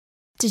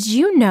Did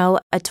you know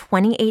a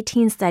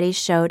 2018 study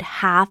showed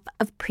half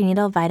of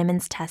prenatal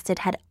vitamins tested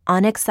had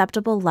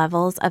unacceptable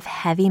levels of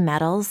heavy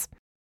metals?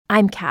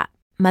 I'm Kat,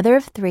 mother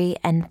of 3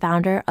 and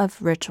founder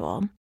of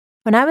Ritual.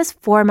 When I was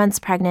 4 months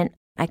pregnant,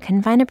 I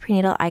couldn't find a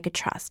prenatal I could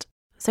trust,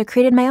 so I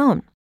created my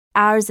own.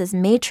 Ours is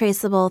made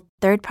traceable,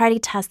 third-party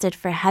tested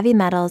for heavy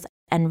metals,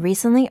 and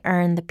recently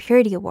earned the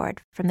Purity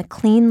Award from the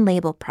Clean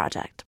Label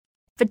Project.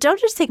 But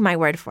don't just take my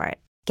word for it.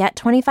 Get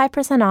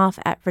 25% off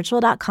at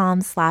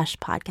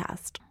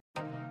ritual.com/podcast.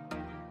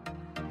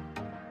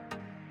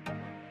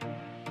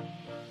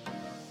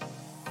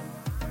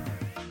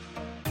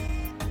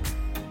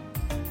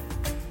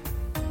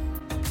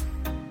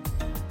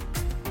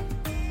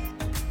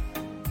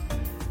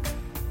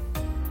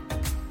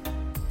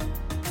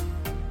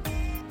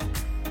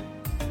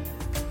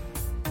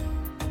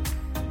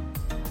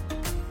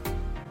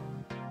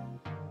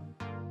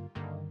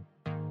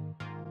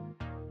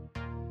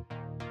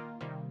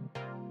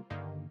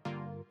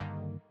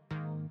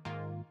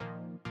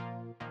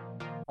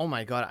 Oh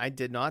my God, I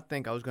did not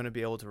think I was going to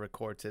be able to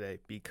record today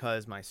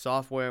because my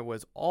software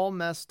was all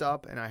messed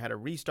up and I had to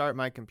restart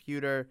my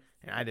computer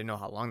and I didn't know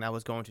how long that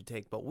was going to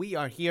take. But we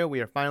are here. We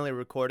are finally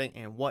recording.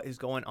 And what is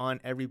going on,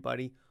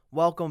 everybody?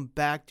 Welcome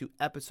back to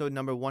episode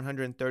number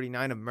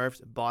 139 of Murph's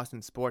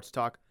Boston Sports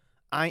Talk.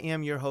 I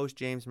am your host,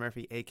 James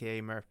Murphy,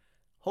 aka Murph.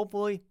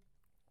 Hopefully,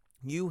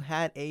 you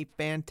had a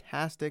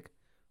fantastic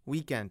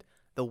weekend.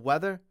 The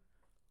weather,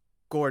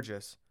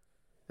 gorgeous.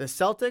 The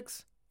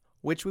Celtics,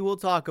 which we will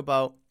talk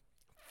about,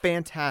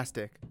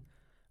 fantastic.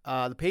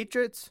 The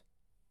Patriots,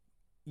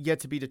 yet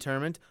to be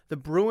determined. The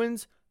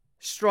Bruins,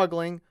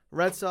 struggling.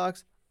 Red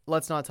Sox,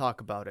 let's not talk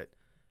about it.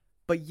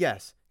 But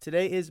yes,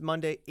 today is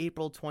Monday,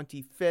 April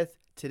 25th.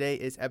 Today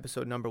is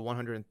episode number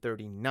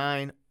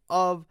 139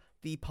 of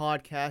the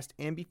podcast.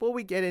 And before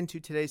we get into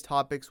today's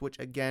topics, which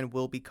again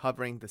will be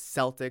covering the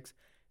Celtics,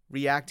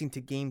 reacting to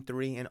Game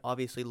 3, and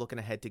obviously looking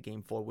ahead to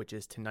Game 4, which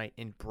is tonight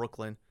in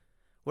Brooklyn,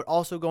 we're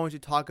also going to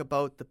talk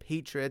about the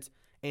Patriots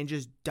and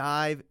just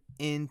dive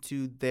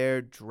into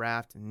their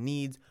draft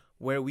needs,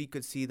 where we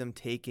could see them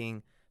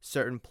taking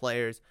certain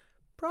players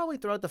probably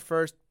throughout the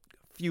first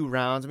few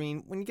rounds. I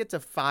mean, when you get to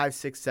 5,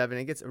 6, 7,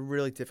 it gets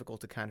really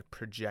difficult to kind of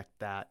project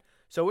that.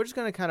 So we're just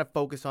going to kind of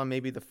focus on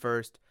maybe the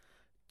first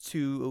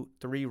 2,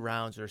 3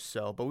 rounds or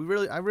so. But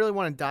I really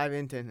want to dive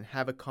into and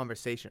have a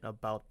conversation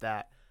about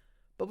that.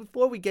 But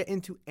before we get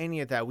into any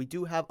of that, we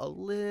do have a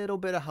little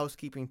bit of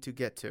housekeeping to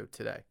get to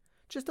today.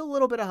 Just a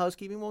little bit of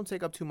housekeeping. Won't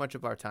take up too much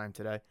of our time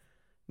today.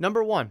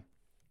 Number 1,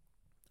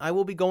 I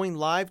will be going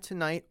live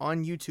tonight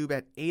on YouTube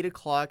at 8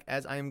 o'clock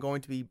as I am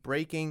going to be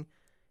breaking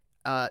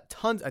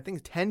tons, I think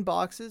 10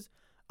 boxes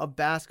of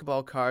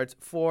basketball cards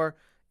for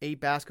a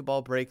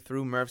basketball break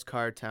through Murph's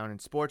Card Town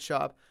and Sports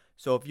Shop.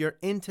 So if you're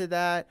into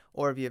that,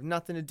 or if you have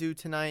nothing to do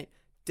tonight,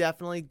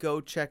 definitely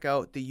go check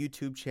out the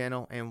YouTube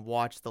channel and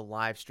watch the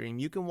live stream.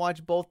 You can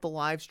watch both the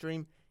live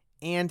stream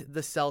and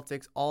the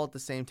Celtics all at the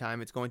same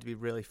time. It's going to be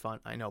really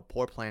fun. I know,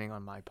 poor planning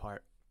on my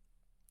part.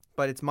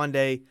 But it's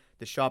Monday.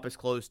 The shop is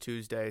closed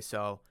Tuesday,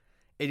 so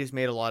it just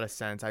made a lot of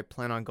sense. I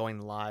plan on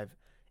going live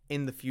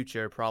in the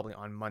future, probably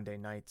on Monday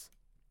nights.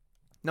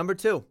 Number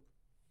 2,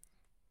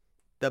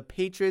 the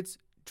Patriots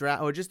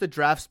draft, or just the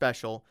draft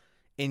special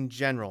in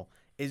general,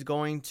 is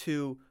going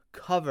to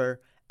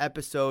cover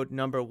episode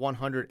number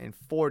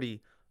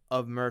 140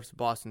 of Murph's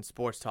Boston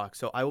Sports Talk.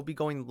 So I will be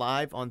going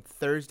live on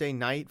Thursday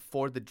night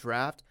for the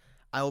draft.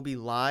 I will be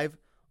live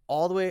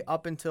all the way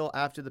up until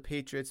after the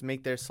Patriots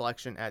make their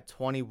selection at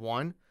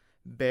 21,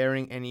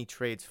 bearing any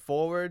trades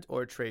forward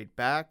or trade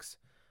backs.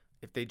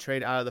 If they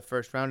trade out of the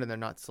first round and they're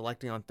not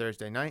selecting on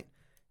Thursday night,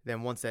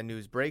 then once that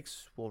news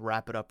breaks, we'll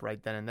wrap it up right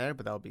then and there,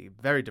 but that'll be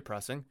very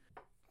depressing.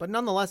 But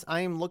nonetheless,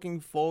 I am looking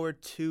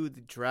forward to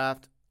the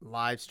draft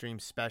live stream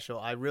special.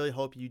 I really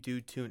hope you do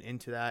tune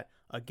into that.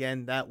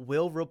 Again, that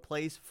will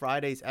replace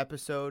Friday's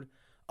episode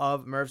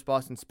of Murph's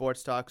Boston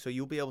Sports Talk, so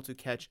you'll be able to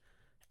catch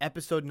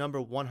episode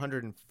number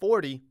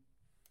 140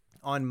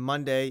 on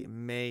Monday,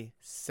 May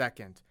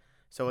 2nd.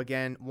 So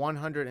again,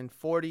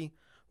 140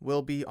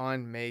 will be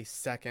on May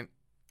 2nd,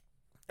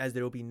 as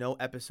there will be no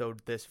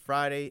episode this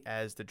Friday,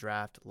 as the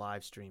draft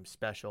live stream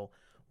special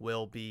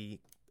will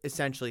be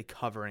essentially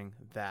covering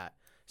that.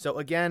 So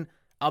again,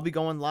 I'll be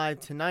going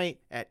live tonight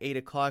at 8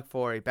 o'clock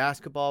for a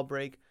basketball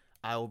break.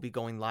 I will be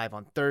going live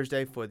on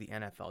Thursday for the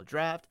NFL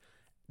draft.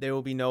 There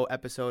will be no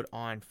episode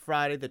on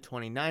Friday the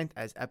 29th,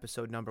 as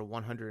episode number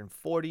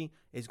 140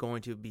 is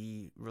going to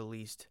be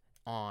released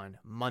on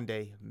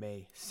Monday,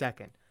 May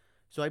 2nd.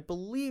 So I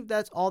believe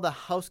that's all the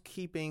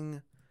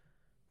housekeeping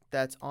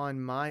that's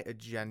on my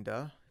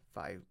agenda, if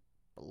I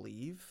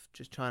believe.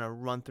 Just trying to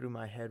run through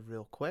my head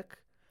real quick.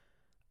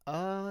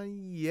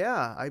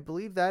 Yeah, I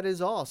believe that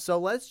is all. So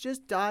let's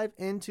just dive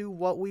into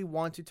what we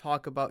want to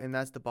talk about, and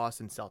that's the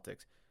Boston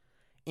Celtics.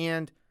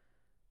 And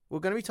we're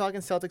going to be talking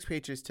Celtics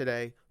Patriots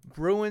today.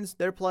 Bruins,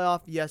 their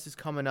playoff, yes, is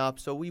coming up.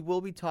 So we will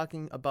be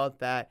talking about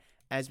that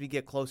as we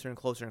get closer and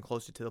closer and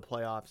closer to the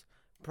playoffs.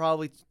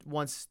 Probably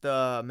once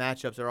the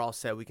matchups are all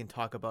set, we can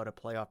talk about a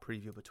playoff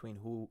preview between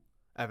who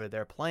whoever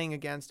they're playing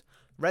against.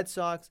 Red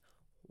Sox,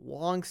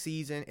 long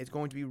season. It's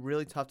going to be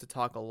really tough to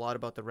talk a lot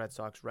about the Red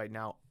Sox right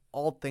now,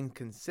 all things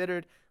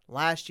considered.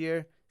 Last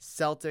year,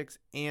 Celtics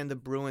and the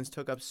Bruins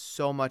took up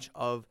so much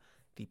of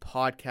the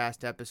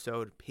podcast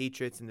episode.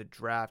 Patriots in the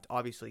draft,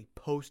 obviously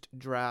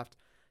post-draft,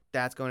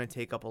 that's going to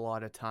take up a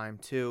lot of time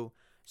too.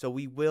 So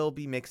we will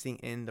be mixing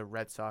in the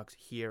Red Sox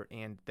here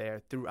and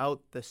there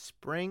throughout the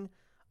spring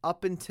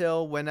up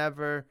until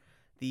whenever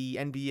the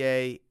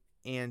NBA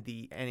and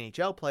the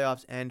NHL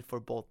playoffs end for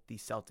both the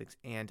Celtics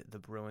and the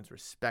Bruins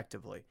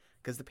respectively.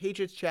 Because the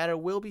Patriots chatter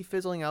will be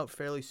fizzling out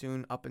fairly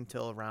soon up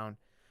until around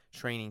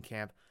training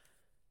camp.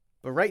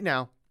 But right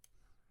now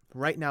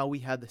we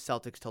have the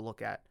Celtics to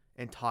look at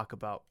and talk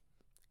about.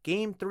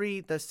 Game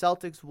 3, the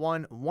Celtics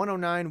won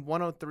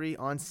 109-103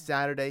 on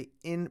Saturday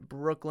in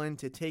Brooklyn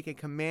to take a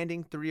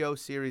commanding 3-0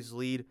 series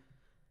lead.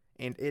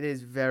 And it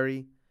is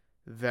very,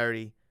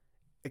 very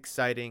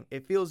exciting.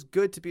 It feels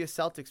good to be a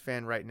Celtics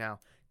fan right now.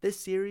 This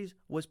series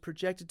was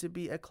projected to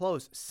be a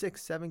close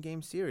 6-7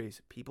 game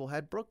series. People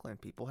had Brooklyn,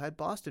 people had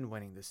Boston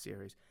winning this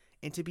series.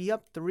 And to be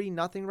up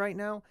 3-0 right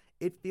now,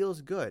 it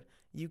feels good.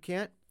 You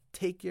can't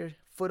take your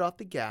foot off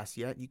the gas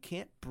yet. You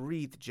can't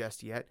breathe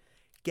just yet.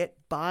 Get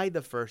by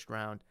the first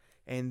round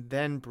and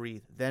then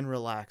breathe, then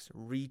relax,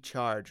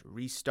 recharge,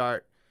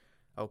 restart.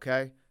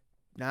 Okay?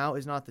 Now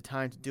is not the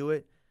time to do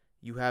it.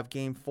 You have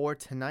game 4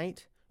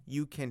 tonight.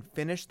 You can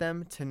finish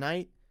them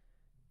tonight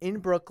in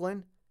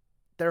Brooklyn.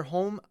 Their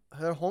home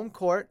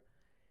court,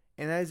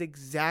 and that is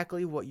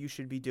exactly what you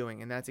should be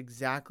doing, and that's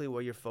exactly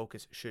what your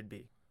focus should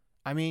be.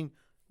 I mean,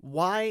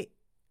 why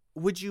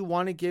would you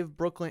want to give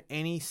Brooklyn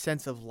any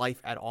sense of life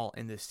at all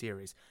in this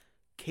series?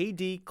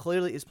 KD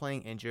clearly is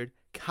playing injured.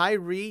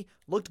 Kyrie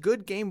looked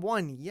good game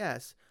 1,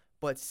 yes,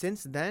 but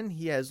since then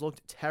he has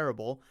looked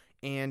terrible,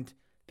 and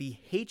the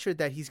hatred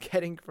that he's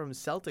getting from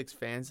Celtics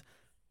fans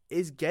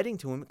is getting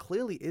to him,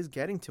 clearly is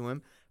getting to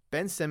him.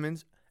 Ben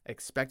Simmons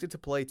expected to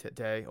play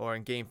today or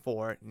in game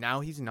 4.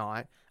 Now he's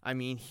not. I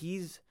mean,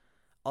 he's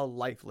a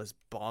lifeless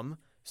bum.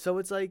 So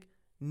it's like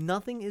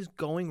nothing is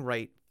going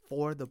right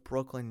for the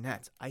Brooklyn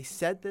Nets. I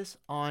said this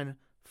on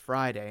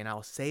Friday and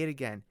I'll say it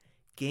again.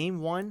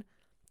 Game 1,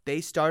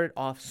 they started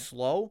off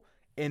slow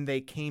and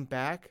they came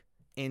back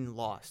and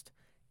lost.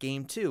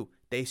 Game 2,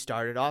 they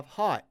started off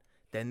hot.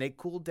 Then they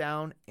cooled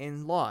down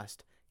and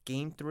lost.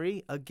 Game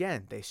 3,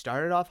 again, they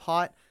started off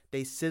hot.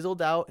 They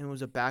sizzled out and it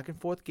was a back and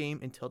forth game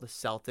until the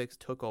Celtics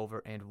took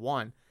over and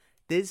won.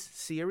 This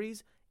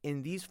series,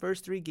 in these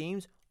first 3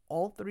 games,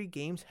 all 3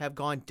 games have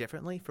gone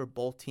differently for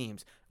both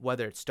teams.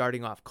 Whether it's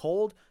starting off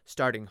cold,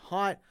 starting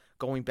hot,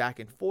 going back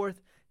and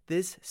forth,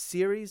 this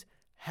series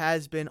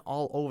has been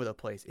all over the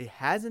place. It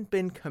hasn't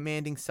been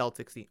commanding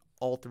Celtics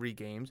all 3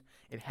 games.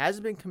 It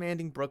hasn't been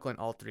commanding Brooklyn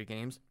all 3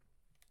 games.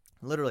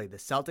 Literally, the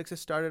Celtics have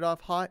started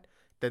off hot,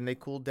 then they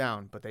cooled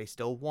down, but they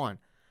still won.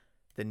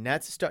 The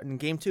Nets in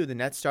game 2, the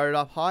Nets started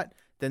off hot,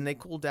 then they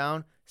cooled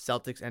down,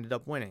 Celtics ended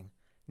up winning.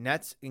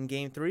 Nets in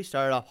game 3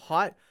 started off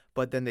hot,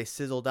 but then they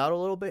sizzled out a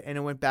little bit, and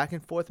it went back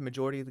and forth the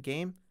majority of the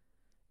game,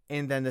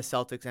 and then the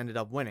Celtics ended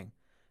up winning.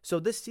 So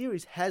this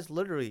series has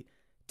literally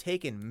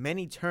taken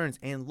many turns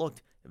and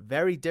looked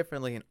very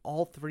differently in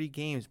all 3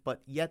 games,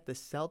 but yet the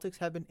Celtics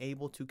have been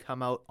able to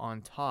come out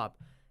on top,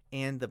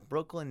 and the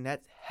Brooklyn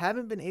Nets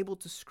haven't been able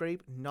to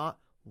scrape not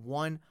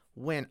one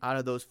win out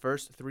of those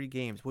first 3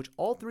 games, which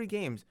all 3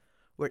 games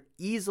were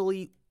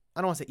easily,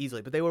 I don't want to say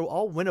easily, but they were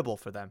all winnable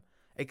for them,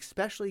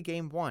 especially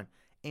game 1.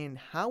 And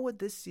how would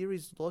this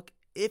series look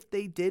if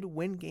they did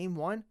win game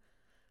 1?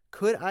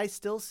 Could I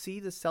still see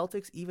the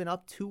Celtics even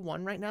up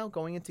 2-1 right now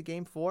going into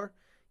game 4?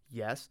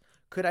 Yes.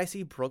 Could I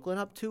see Brooklyn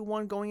up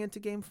 2-1 going into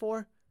game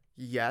 4?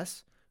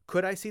 Yes.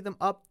 Could I see them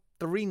up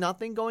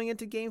 3-0 going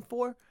into game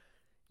 4?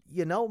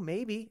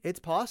 Maybe. It's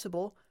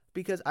possible,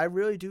 because I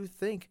really do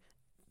think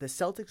the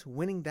Celtics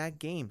winning that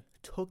game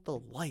took the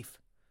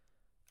life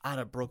out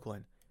of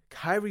Brooklyn.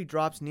 Kyrie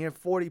drops near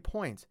 40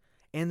 points,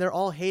 and they're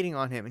all hating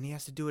on him, and he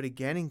has to do it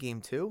again in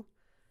game 2.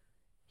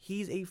 He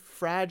has a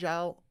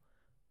fragile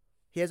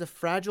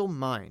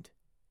mind.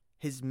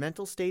 His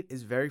mental state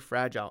is very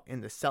fragile,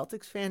 and the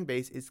Celtics fan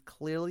base is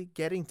clearly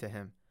getting to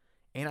him.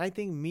 And I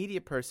think media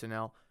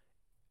personnel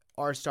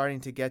are starting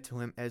to get to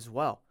him as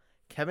well.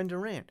 Kevin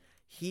Durant,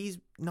 he's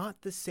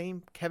not the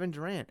same Kevin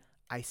Durant.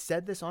 I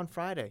said this on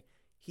Friday.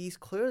 He's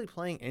clearly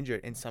playing injured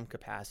in some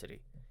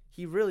capacity.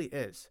 He really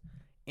is.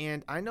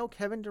 And I know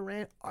Kevin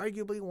Durant,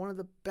 arguably one of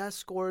the best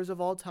scorers of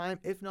all time,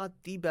 if not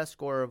the best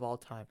scorer of all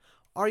time.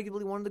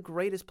 Arguably one of the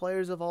greatest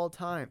players of all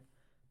time.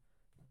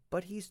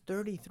 But he's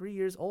 33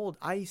 years old.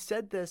 I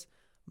said this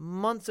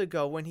months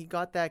ago when he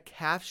got that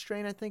calf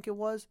strain, I think it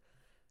was.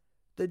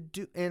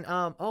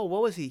 What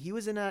was he? He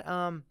was in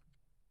on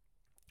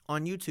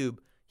YouTube.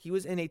 He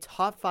was in a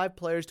top 5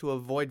 players to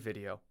avoid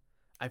video.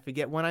 I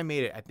forget when I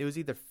made it. It was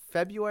either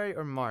February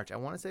or March. I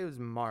want to say it was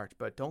March,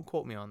 but don't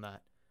quote me on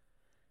that.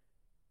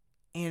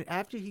 And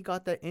after he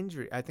got that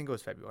injury, I think it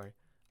was February,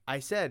 I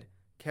said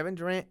Kevin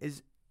Durant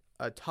is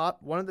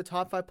one of the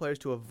top 5 players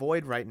to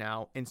avoid right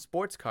now in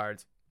sports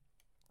cards,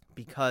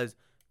 because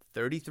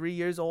 33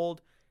 years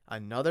old,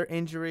 Another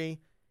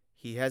injury.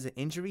 He has an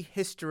injury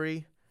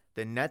history.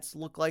 The Nets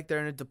look like they're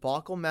in a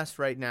debacle mess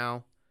right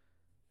now.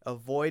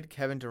 Avoid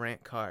Kevin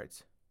Durant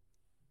cards.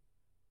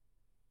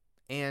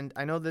 And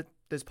I know that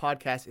this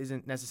podcast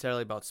isn't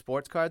necessarily about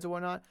sports cards or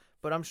whatnot,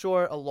 but I'm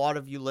sure a lot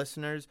of you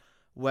listeners,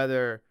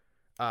 whether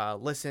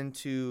listen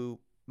to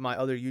my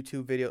other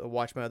YouTube video or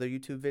watch my other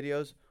YouTube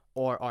videos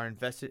or are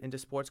invested into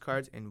sports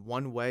cards in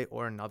one way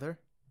or another.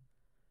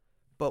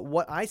 But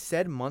what I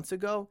said months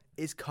ago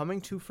is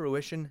coming to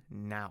fruition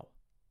now.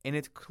 And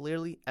it's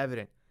clearly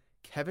evident.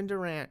 Kevin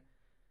Durant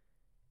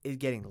is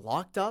getting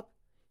locked up.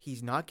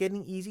 He's not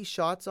getting easy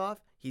shots off.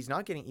 He's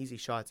not getting easy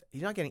shots.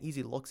 He's not getting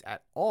easy looks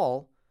at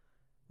all.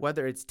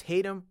 Whether it's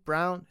Tatum,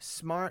 Brown,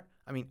 Smart.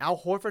 I mean, Al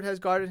Horford has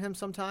guarded him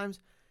sometimes.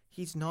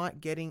 He's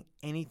not getting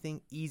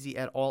anything easy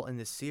at all in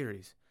this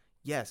series.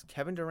 Yes,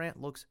 Kevin Durant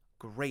looks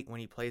great when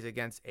he plays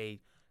against a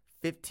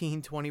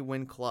 15-20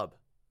 win club.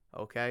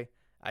 Okay?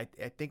 I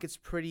think it's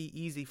pretty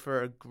easy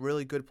for a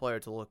really good player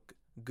to look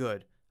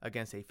good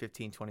against a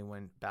 15-20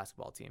 win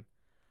basketball team.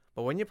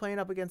 But when you're playing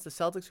up against the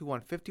Celtics, who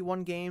won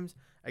 51 games,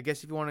 I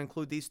guess if you want to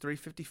include these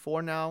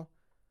 354 now,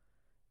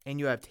 and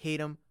you have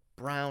Tatum,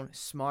 Brown,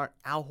 Smart,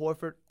 Al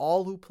Horford,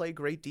 all who play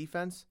great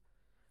defense,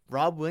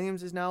 Rob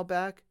Williams is now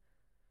back,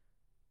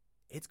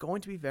 it's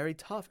going to be very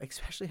tough,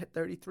 especially at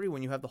 33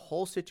 when you have the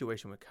whole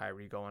situation with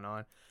Kyrie going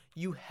on.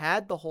 You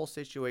had the whole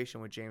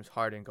situation with James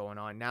Harden going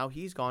on. Now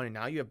he's gone, and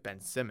now you have Ben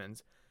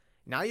Simmons.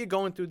 Now you're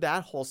going through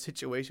that whole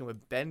situation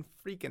with Ben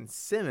freaking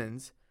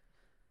Simmons.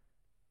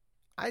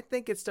 I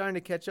think it's starting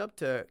to catch up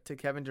to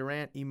Kevin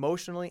Durant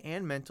emotionally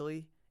and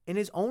mentally in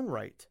his own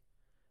right.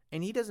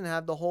 And he doesn't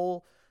have the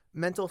whole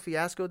mental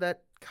fiasco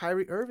that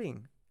Kyrie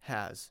Irving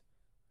has.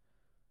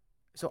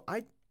 So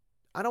I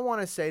don't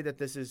want to say that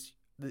this is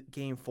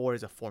Game 4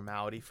 is a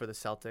formality for the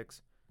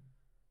Celtics,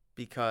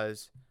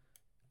 because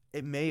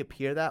it may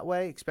appear that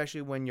way,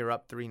 especially when you're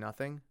up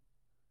 3-0.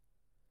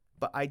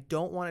 But I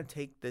don't want to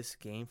take this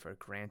game for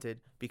granted,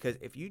 because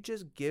if you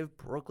just give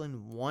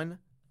Brooklyn one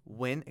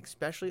win,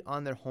 especially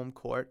on their home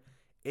court,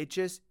 it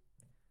just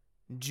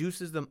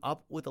juices them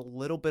up with a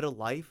little bit of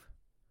life.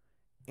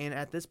 And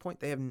at this point,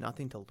 they have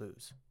nothing to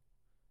lose.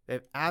 They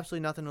have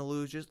absolutely nothing to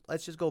lose.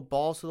 Let's just go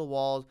balls to the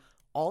walls.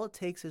 All it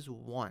takes is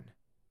one.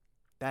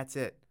 That's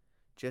it.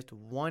 Just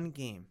one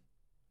game.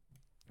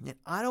 And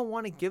I don't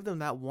want to give them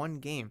that one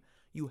game.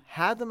 You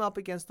have them up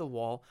against the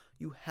wall.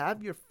 You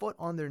have your foot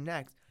on their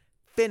necks.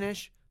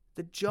 Finish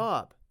the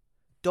job.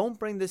 Don't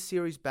bring this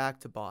series back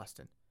to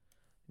Boston.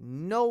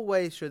 No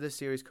way should this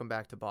series come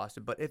back to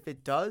Boston. But if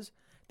it does,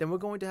 then we're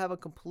going to have a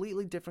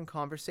completely different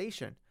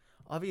conversation.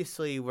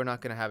 Obviously, we're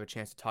not going to have a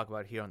chance to talk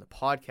about it here on the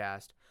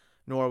podcast,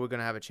 nor are we going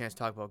to have a chance to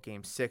talk about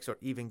Game 6 or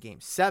even Game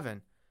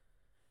 7.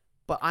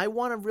 But I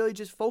want to really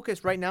just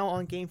focus right now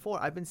on Game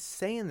 4. I've been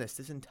saying this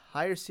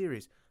entire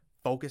series.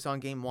 Focus on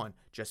Game 1.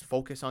 Just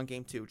focus on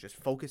Game 2. Just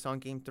focus on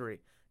Game 3.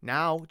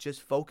 Now,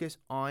 just focus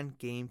on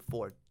Game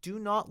 4. Do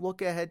not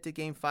look ahead to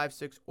Game 5,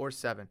 6, or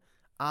 7.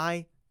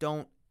 I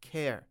don't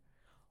care.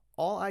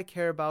 All I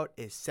care about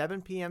is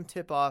 7 p.m.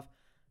 tip-off,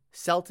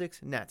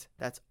 Celtics, Nets.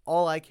 That's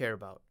all I care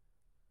about.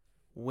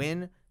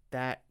 Win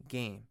that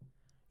game.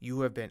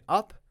 You have been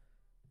up,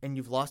 and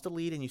you've lost a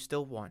lead, and you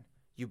still won.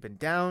 You've been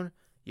down,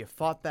 you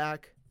fought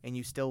back, and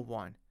you still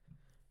won.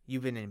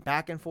 You've been in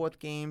back-and-forth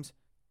games,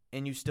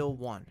 and you still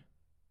won.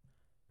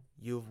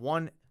 You've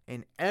won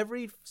in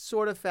every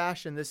sort of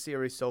fashion this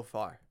series so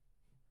far.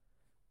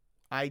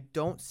 I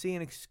don't see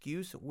an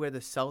excuse where the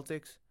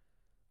Celtics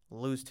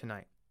lose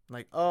tonight.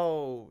 Like,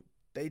 oh,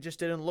 they just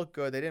didn't look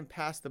good. They didn't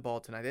pass the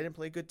ball tonight. They didn't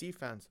play good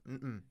defense.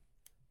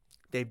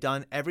 They've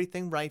done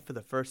everything right for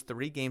the first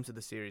 3 games of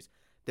the series.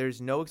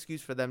 There's no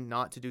excuse for them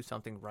not to do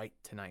something right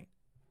tonight.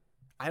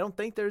 I don't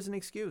think there's an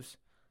excuse.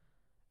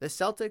 The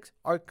Celtics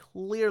are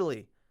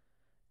clearly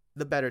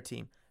the better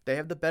team. They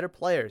have the better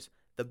players,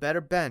 the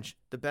better bench,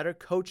 the better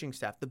coaching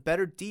staff, the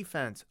better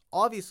defense,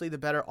 obviously the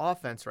better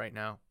offense right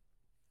now.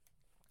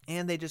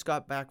 And they just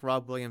got back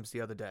Rob Williams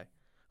the other day,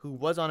 who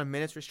was on a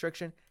minutes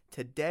restriction.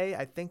 Today,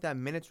 I think that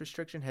minutes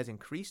restriction has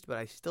increased, but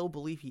I still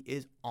believe he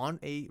is on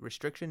a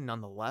restriction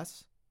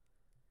nonetheless.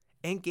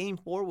 And Game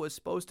 4 was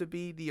supposed to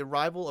be the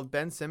arrival of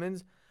Ben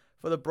Simmons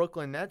for the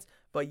Brooklyn Nets,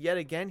 but yet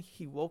again,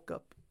 he woke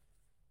up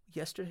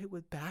yesterday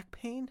with back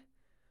pain.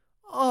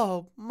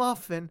 Oh,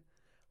 Muffin,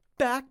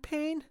 back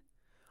pain?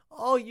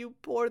 Oh, you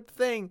poor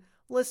thing.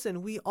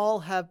 Listen, we all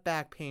have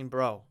back pain,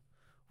 bro.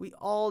 We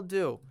all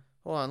do.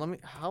 Hold on,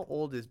 how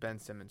old is Ben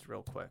Simmons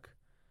real quick?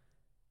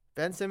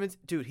 Ben Simmons,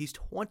 dude, he's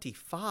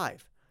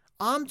 25.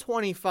 I'm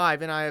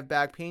 25 and I have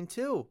back pain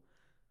too.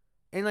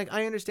 And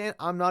I understand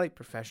I'm not a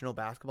professional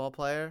basketball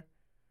player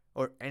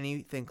or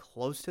anything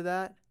close to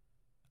that.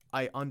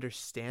 I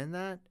understand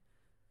that.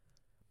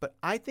 But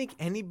I think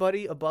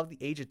anybody above the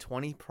age of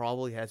 20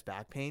 probably has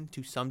back pain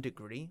to some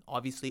degree.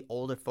 Obviously,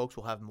 older folks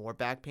will have more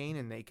back pain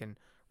and they can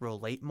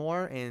relate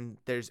more. And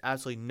there's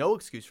absolutely no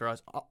excuse for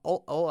us,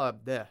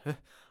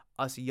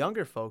 us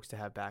younger folks to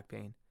have back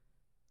pain.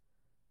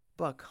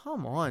 But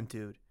come on,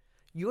 dude.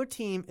 Your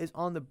team is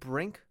on the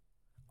brink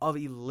of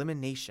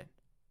elimination.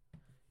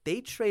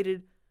 They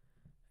traded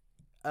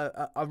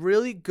a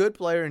really good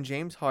player in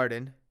James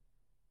Harden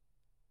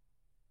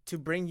to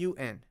bring you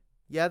in.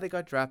 Yeah, they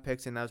got draft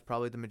picks, and that was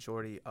probably the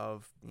majority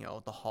of,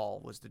 the haul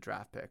was the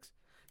draft picks.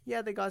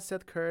 Yeah, they got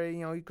Seth Curry,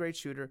 he's a great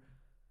shooter.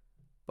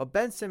 But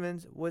Ben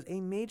Simmons was a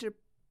major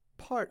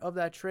part of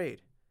that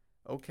trade.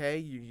 Okay,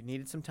 you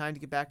needed some time to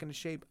get back into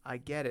shape. I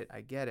get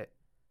it.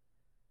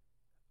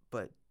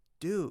 But,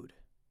 dude,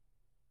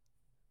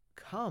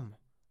 come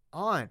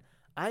on.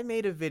 I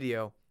made a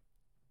video.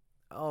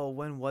 Oh,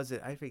 when was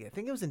it? I forget. I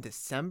think it was in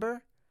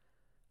December.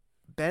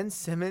 Ben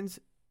Simmons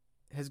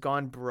has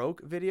gone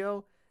broke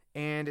video.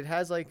 And it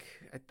has I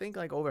think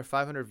over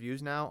 500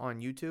 views now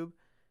on YouTube.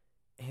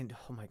 And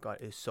oh my God,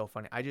 it's so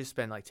funny. I just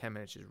spent 10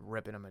 minutes just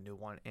ripping him a new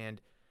one. And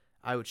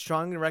I would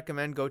strongly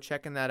recommend go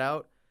checking that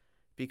out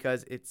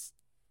because it's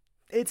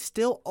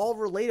still all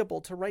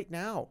relatable to right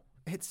now.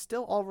 It's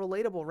still all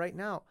relatable right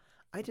now.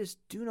 I just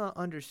do not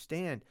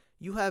understand.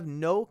 You have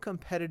no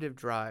competitive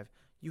drive.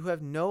 You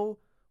have no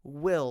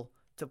will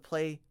to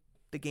play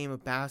the game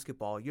of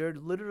basketball. You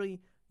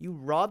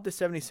robbed the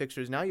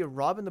 76ers. Now you're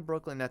robbing the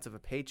Brooklyn Nets of a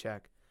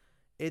paycheck.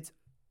 It's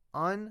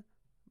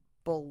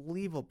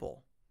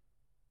unbelievable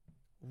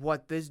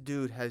what this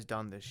dude has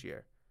done this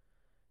year.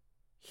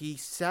 He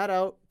sat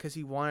out because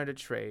he wanted a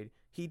trade.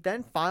 He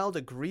then filed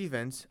a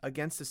grievance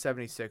against the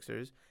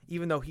 76ers,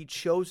 even though he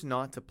chose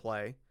not to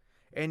play.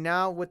 And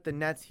now with the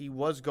Nets, he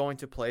was going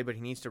to play, but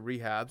he needs to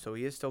rehab, so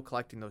he is still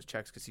collecting those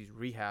checks because he's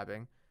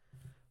rehabbing.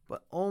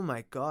 But oh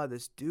my God,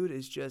 this dude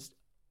is just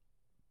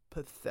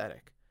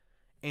pathetic.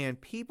 And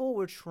people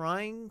were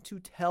trying to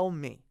tell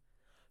me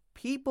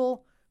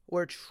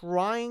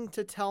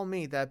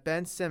that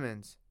Ben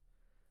Simmons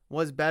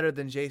was better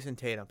than Jason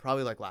Tatum,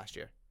 probably last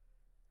year.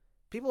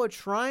 People are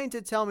trying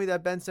to tell me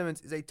that Ben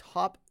Simmons is a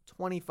top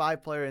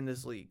 25 player in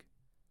this league.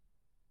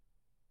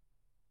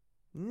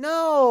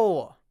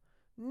 No.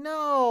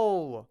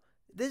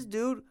 This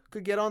dude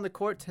could get on the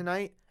court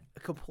tonight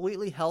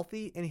completely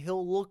healthy, and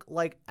he'll look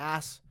like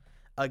ass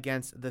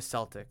against the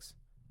Celtics.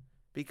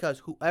 Because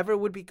whoever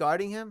would be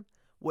guarding him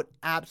would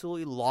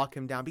absolutely lock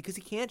him down because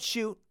he can't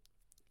shoot.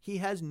 He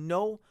has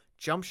no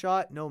jump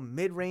shot, no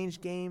mid-range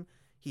game.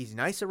 He's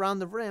nice around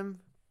the rim.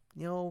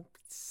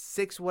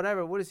 6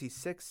 whatever. What is he?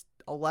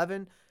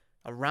 6'11"?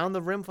 Around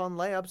the rim on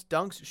layups,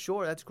 dunks.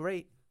 Sure, that's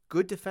great.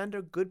 Good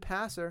defender, good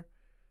passer.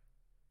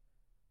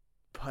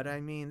 But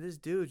this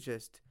dude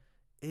just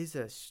is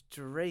a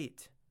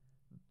straight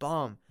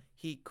bum.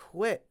 He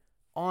quit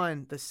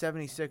on the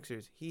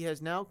 76ers. He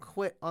has now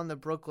quit on the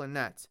Brooklyn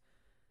Nets.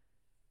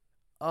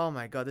 Oh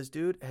my God, this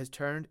dude has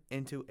turned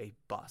into a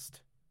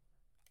bust.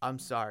 I'm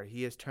sorry,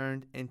 he has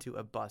turned into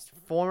a bust.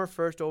 Former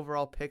first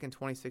overall pick in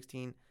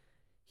 2016.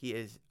 He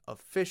is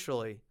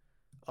officially,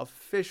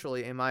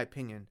 in my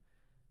opinion,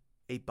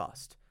 a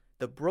bust.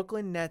 The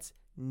Brooklyn Nets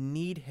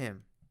need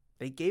him.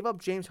 They gave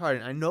up James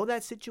Harden. I know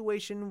that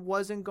situation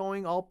wasn't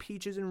going all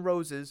peaches and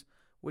roses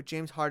with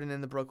James Harden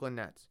and the Brooklyn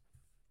Nets.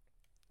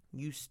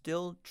 You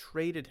still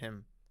traded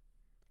him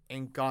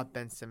and got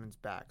Ben Simmons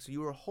back. So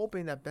you were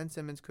hoping that Ben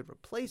Simmons could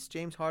replace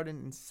James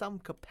Harden in some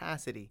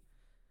capacity.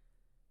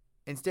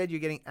 Instead, you're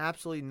getting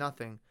absolutely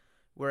nothing.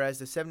 Whereas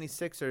the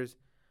 76ers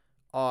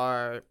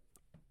are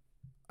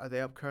they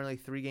up currently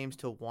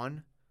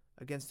 3-1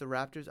 against the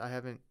Raptors? I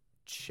haven't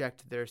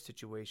checked their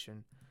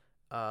situation.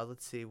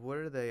 Let's see. What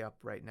are they up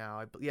right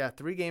now?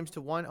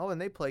 3-1. Oh, and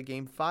they play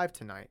game 5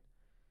 tonight.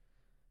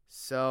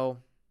 So,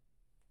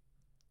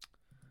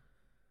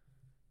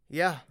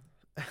 yeah.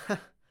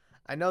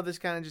 I know this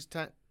kind of just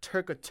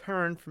took a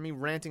turn for me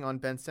ranting on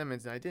Ben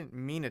Simmons, and I didn't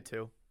mean it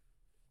to.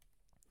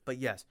 But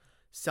yes,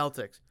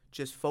 Celtics,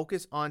 just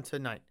focus on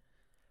tonight.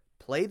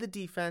 Play the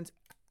defense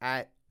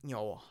at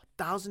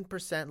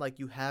 1,000% like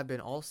you have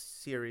been all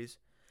series.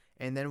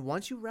 And then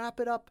once you wrap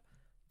it up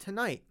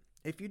tonight,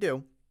 if you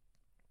do,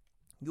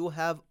 you will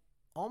have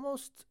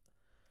almost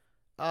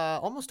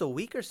a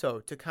week or so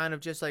to kind of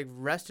just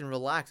rest and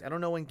relax. I don't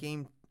know when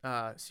game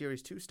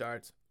series 2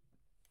 starts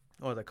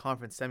or the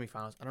conference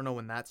semifinals. I don't know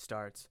when that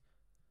starts.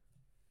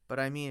 But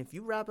if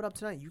you wrap it up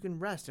tonight, you can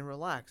rest and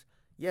relax.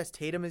 Yes,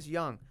 Tatum is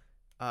young.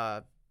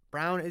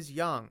 Brown is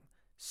young.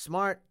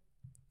 Smart,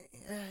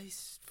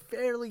 he's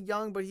fairly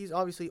young, but he's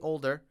obviously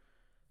older.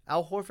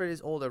 Al Horford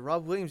is older.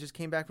 Rob Williams just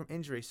came back from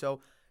injury. So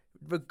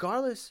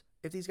regardless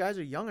if these guys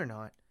are young or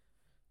not,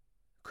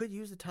 could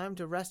use the time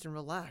to rest and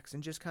relax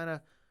and just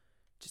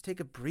take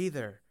a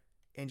breather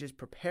and just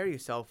prepare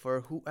yourself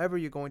for whoever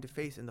you're going to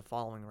face in the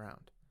following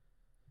round.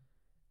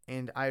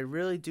 And I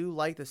really do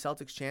like the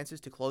Celtics' chances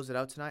to close it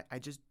out tonight. I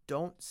just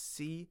don't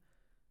see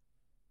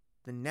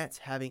the Nets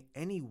having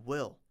any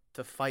will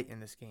to fight in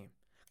this game.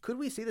 Could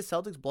we see the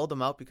Celtics blow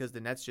them out because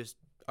the Nets just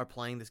are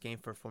playing this game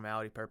for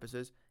formality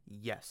purposes?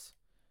 Yes.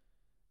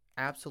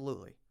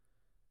 Absolutely.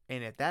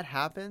 And if that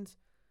happens,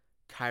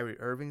 Kyrie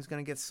Irving's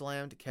going to get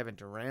slammed. Kevin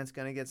Durant's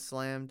going to get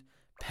slammed.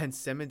 Ben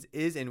Simmons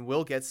is and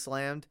will get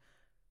slammed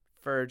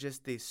for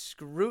just the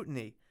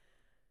scrutiny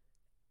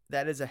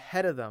that is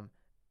ahead of them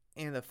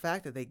and the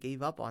fact that they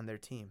gave up on their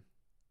team.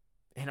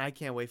 And I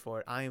can't wait for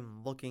it. I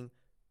am looking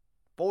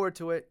forward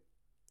to it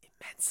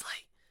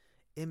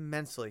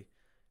Immensely.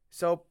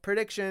 So,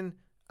 prediction,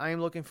 I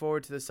am looking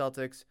forward to the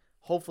Celtics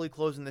hopefully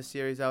closing this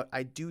series out.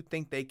 I do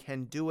think they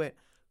can do it.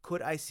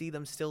 Could I see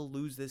them still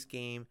lose this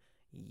game?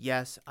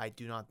 Yes, I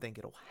do not think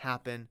it'll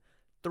happen.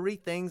 Three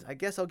things, I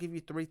guess I'll give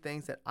you three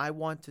things that I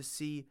want to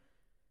see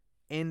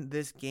in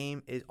this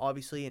game is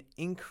obviously an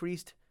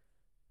increased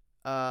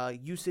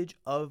usage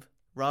of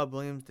Rob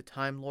Williams, the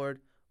Time Lord,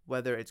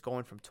 whether it's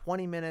going from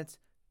 20 minutes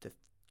to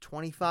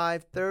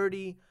 25,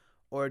 30,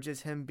 or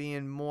just him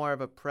being more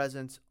of a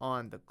presence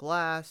on the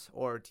glass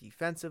or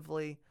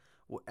defensively,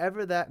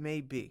 whatever that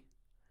may be.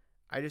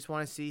 I just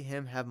want to see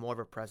him have more of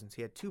a presence.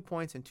 He had 2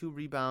 points and 2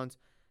 rebounds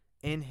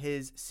in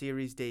his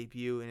series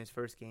debut in his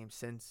first game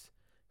since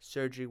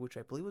surgery, which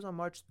I believe was on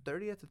March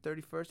 30th or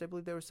 31st, I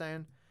believe they were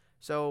saying.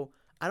 So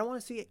I don't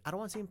want to see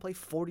him play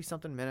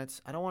 40-something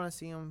minutes. I don't want to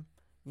see him,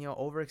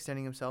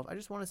 overextending himself. I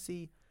just want to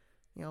see,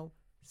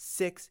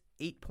 6,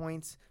 8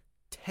 points,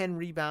 10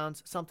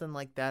 rebounds, something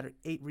like that, or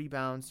 8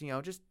 rebounds.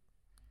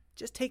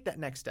 Just take that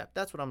next step.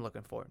 That's what I'm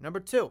looking for.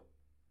 Number two,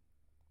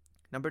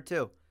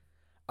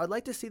 I'd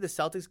like to see the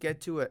Celtics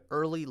get to an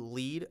early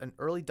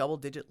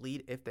double-digit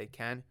lead if they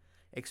can,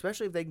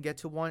 especially if they can get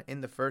to one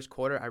in the first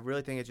quarter. I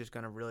really think it's just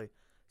going to really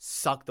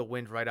suck the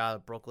wind right out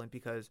of Brooklyn,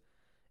 because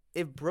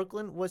if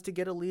Brooklyn was to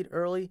get a lead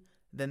early,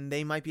 then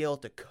they might be able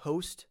to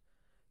coast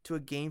to a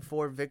Game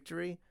 4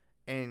 victory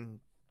and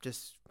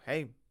just,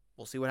 hey,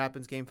 we'll see what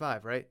happens Game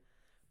 5, right?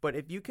 But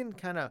if you can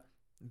kind of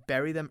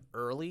bury them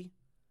early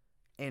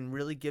and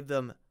really give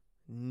them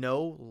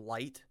no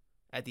light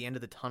at the end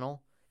of the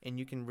tunnel, and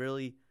you can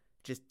really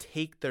just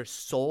take their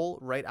soul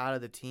right out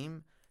of the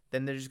team,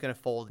 then they're just going to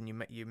fold, and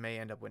you may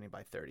end up winning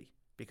by 30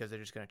 because they're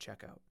just going to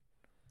check out.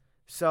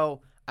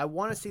 So I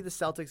want to see the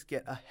Celtics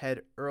get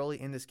ahead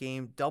early in this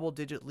game,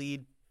 double-digit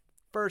lead,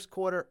 first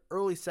quarter,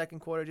 early second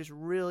quarter. Just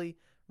really,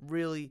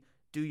 really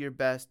do your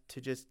best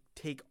to just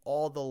take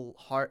all the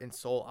heart and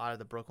soul out of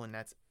the Brooklyn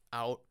Nets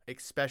out,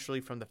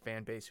 especially from the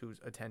fan base who's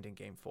attending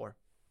Game 4.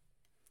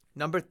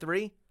 Number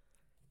 3,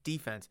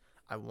 defense.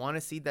 I want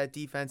to see that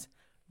defense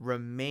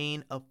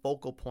remain a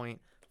focal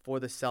point for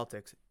the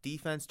Celtics.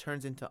 Defense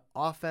turns into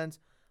offense,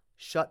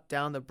 shut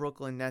down the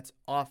Brooklyn Nets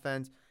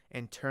offense,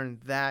 and turn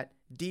that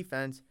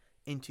defense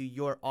into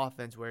your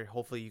offense, where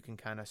hopefully you can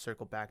kind of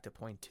circle back to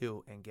point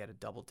 2 and get a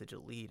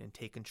double-digit lead and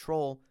take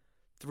control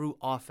through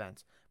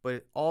offense. But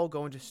it's all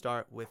going to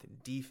start with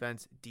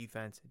defense,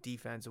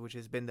 which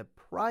has been the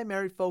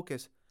primary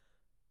focus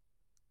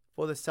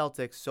for the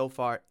Celtics so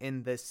far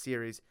in this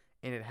series,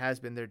 and it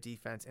has been their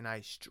defense. And I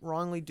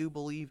strongly do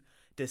believe,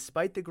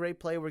 despite the great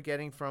play we're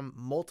getting from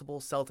multiple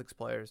Celtics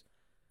players,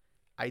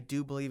 I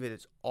do believe it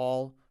is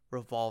all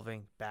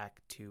revolving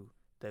back to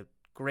the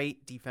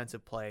great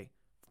defensive play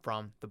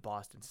from the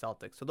Boston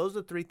Celtics. So those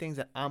are the 3 things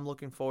that I'm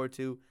looking forward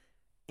to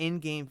in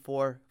Game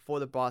 4 for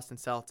the Boston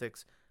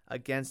Celtics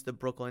against the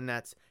Brooklyn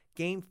Nets.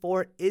 Game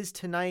 4 is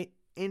tonight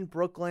in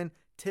Brooklyn.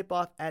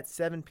 Tip-off at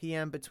 7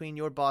 p.m. between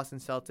your Boston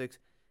Celtics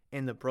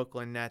and the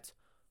Brooklyn Nets.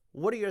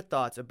 What are your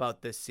thoughts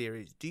about this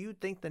series? Do you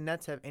think the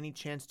Nets have any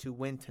chance to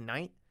win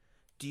tonight?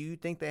 Do you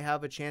think they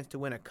have a chance to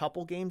win a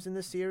couple games in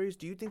this series?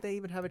 Do you think they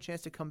even have a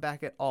chance to come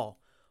back at all?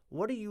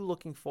 What are you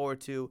looking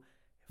forward to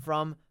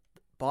from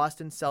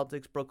Boston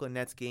Celtics, Brooklyn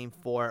Nets Game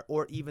 4,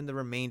 or even the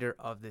remainder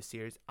of this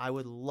series? I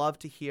would love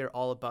to hear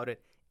all about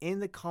it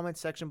in the comment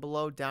section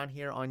below down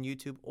here on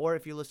YouTube, or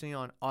if you're listening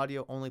on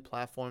audio-only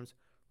platforms,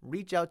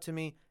 reach out to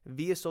me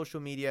via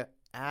social media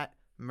at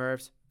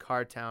Murph's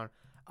Cardtown.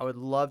 I would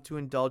love to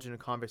indulge in a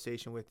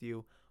conversation with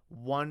you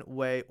one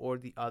way or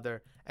the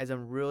other, as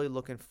I'm really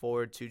looking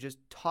forward to just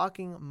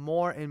talking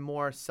more and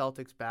more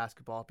Celtics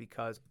basketball,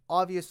 because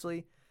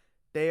obviously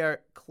they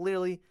are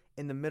clearly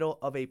in the middle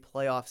of a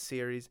playoff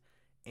series,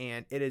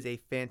 and it is a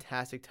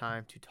fantastic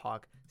time to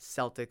talk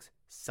Celtics.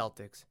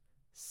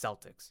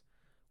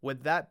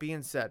 With that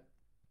being said,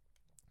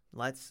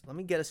 let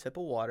me get a sip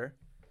of water.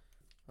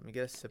 Let me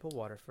get a sip of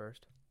water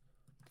first.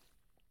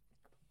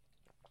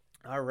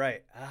 All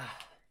right.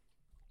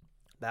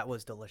 That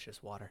was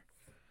delicious water.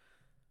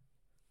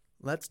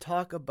 Let's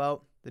talk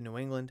about the New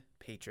England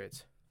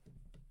Patriots.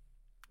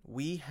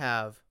 We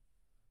have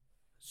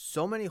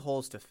so many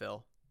holes to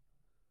fill.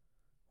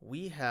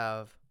 We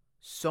have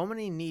so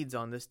many needs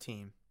on this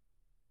team.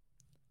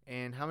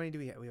 And how many do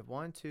we have? We have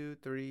 1, 2,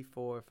 3,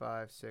 4,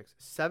 5, 6,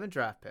 7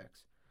 draft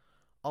picks.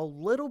 A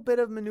little bit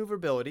of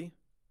maneuverability.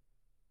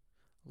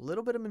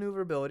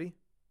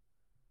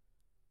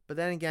 But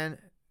then again,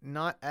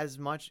 not as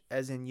much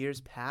as in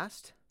years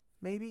past,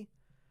 maybe.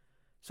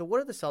 So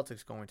what are the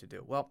Celtics going to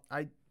do? Well,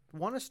 I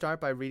want to start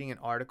by reading an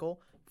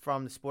article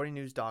from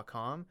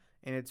thesportingnews.com,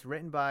 and it's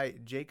written by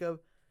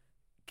Jacob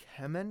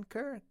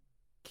Kamenker.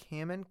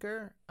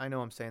 I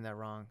know I'm saying that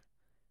wrong.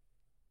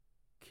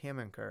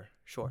 Kamenker,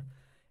 sure.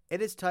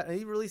 It is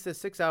he released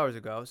this 6 hours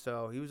ago,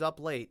 so he was up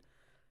late.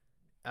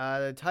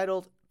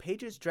 Titled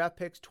Patriots Draft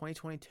Picks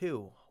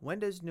 2022. When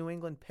does New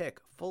England pick?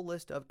 Full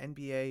list of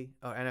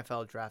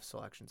NFL draft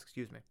selections.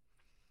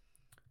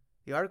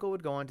 The article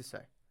would go on to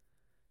say,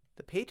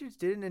 the Patriots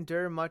didn't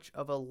endure much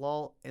of a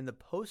lull in the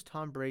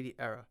post-Tom Brady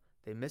era.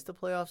 They missed the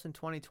playoffs in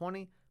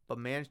 2020, but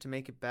managed to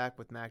make it back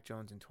with Mac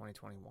Jones in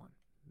 2021.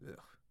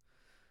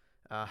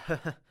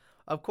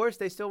 Of course,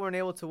 they still weren't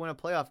able to win a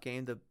playoff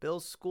game. The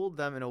Bills schooled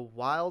them in a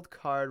wild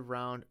card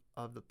round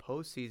of the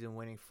postseason,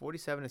 winning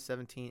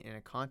 47-17 in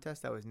a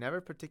contest that was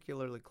never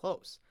particularly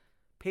close.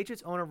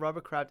 Patriots owner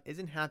Robert Kraft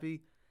isn't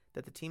happy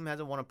that the team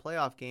hasn't won a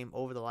playoff game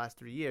over the last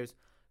 3 years,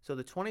 so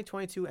the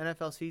 2022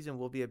 NFL season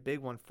will be a big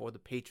one for the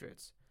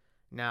Patriots.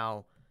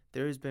 Now,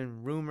 there's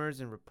been rumors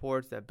and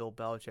reports that Bill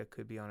Belichick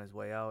could be on his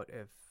way out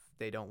if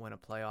they don't win a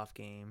playoff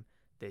game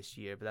this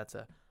year, but that's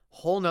a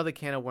whole nother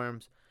can of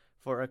worms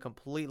for a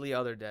completely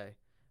other day.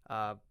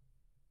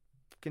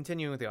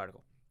 Continuing with the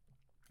article.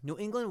 New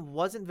England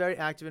wasn't very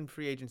active in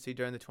free agency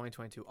during the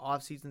 2022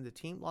 offseason. The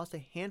team lost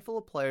a handful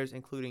of players,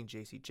 including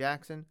J.C.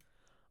 Jackson,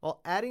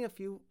 while adding a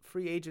few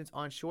free agents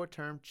on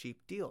short-term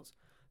cheap deals.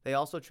 They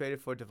also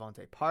traded for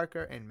Devontae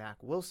Parker and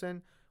Mack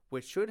Wilson,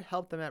 which should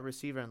help them at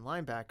receiver and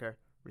linebacker,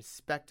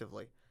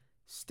 respectively.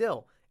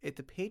 Still, if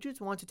the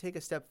Patriots want to take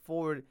a step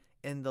forward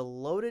in the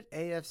loaded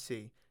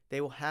AFC,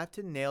 they will have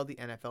to nail the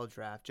NFL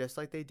draft just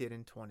like they did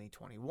in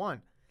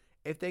 2021.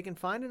 If they can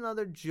find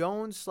another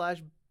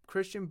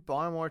Jones/Christian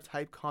Barmore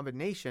type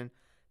combination,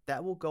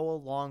 that will go a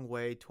long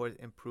way towards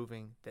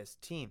improving this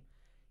team.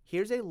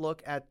 Here's a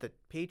look at the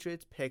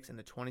Patriots picks in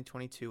the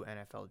 2022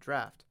 NFL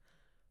draft.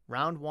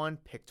 Round 1,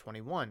 pick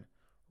 21.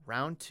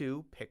 Round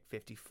 2, pick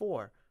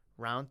 54.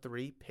 Round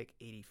 3, pick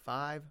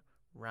 85.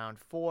 Round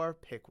 4,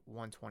 pick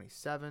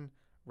 127.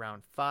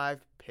 Round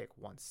 5, pick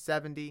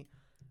 170.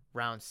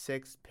 Round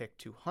 6, pick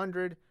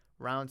 200.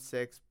 Round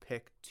 6,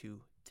 pick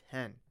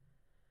 210.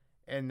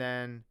 And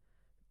then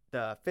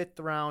the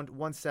 5th round,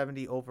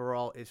 170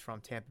 overall, is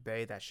from Tampa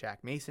Bay, that Shaq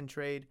Mason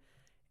trade.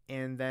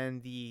 And then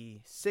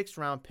the 6th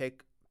round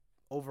pick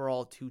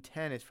overall,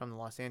 210, is from the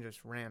Los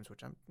Angeles Rams,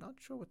 which I'm not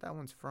sure what that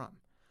one's from.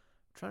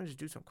 I'm trying to just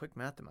do some quick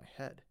math in my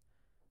head.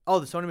 Oh,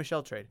 the Sony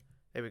Michel trade.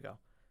 There we go.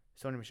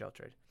 Sony Michel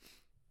trade.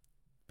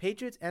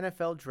 Patriots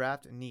NFL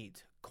draft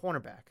needs.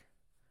 Cornerback.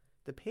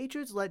 The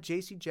Patriots let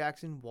J.C.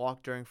 Jackson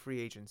walk during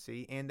free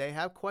agency, and they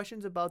have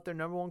questions about their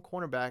number one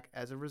cornerback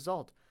as a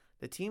result.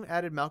 The team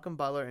added Malcolm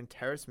Butler and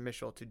Terrace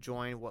Mitchell to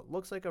join what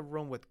looks like a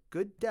room with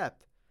good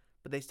depth,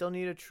 but they still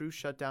need a true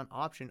shutdown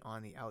option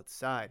on the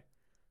outside.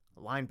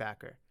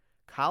 Linebacker.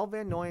 Kyle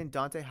Van Noy and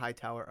Dante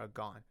Hightower are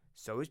gone.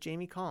 So is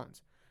Jamie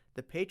Collins.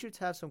 The Patriots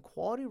have some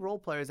quality role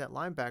players at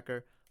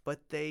linebacker,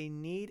 but they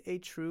need a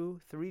true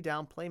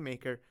three-down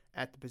playmaker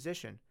at the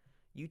position.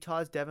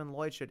 Utah's Devin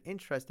Lloyd should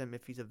interest them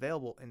if he's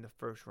available in the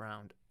first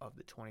round of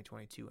the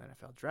 2022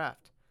 NFL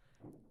Draft.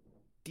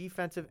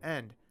 Defensive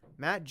end.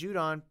 Matt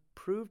Judon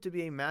proved to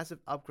be a massive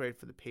upgrade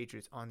for the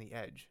Patriots on the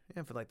edge,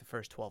 and for like the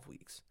first 12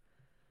 weeks.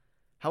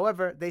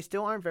 However, they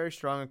still aren't very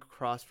strong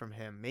across from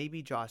him.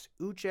 Maybe Josh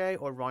Uche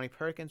or Ronnie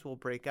Perkins will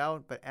break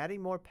out, but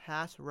adding more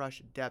pass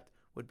rush depth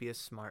would be a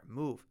smart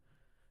move.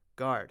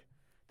 Guard.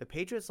 The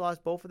Patriots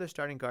lost both of their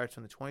starting guards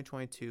from the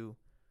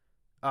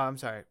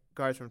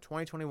guards from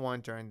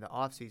 2021 during the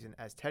offseason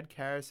as Ted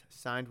Karras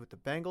signed with the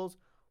Bengals,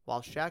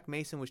 while Shaq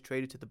Mason was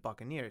traded to the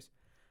Buccaneers.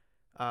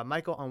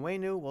 Michael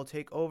Onwenu will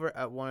take over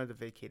at one of the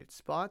vacated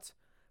spots,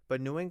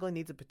 but New England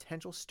needs a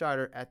potential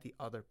starter at the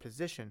other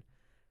position.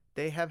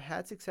 They have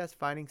had success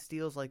finding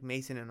steals like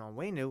Mason and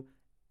Onwenu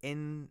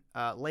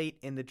late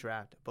in the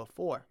draft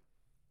before.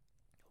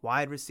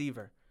 Wide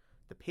receiver.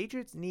 The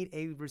Patriots need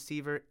a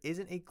receiver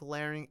isn't as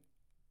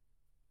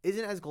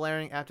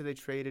glaring after they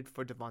traded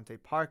for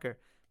Devontae Parker,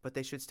 but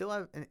they should still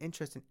have an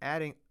interest in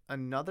adding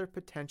another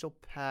potential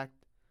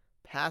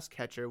pass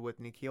catcher with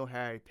N'Keal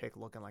Harry pick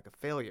looking like a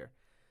failure.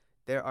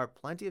 There are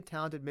plenty of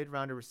talented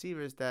mid-rounder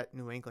receivers that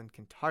New England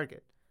can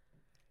target.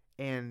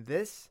 And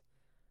this,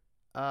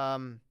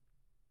 then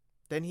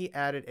he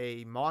added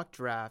a mock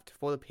draft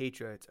for the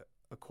Patriots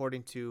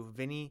according to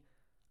Vinny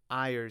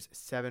Iyer's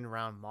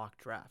 7-round mock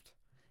draft.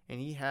 And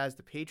he has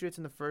the Patriots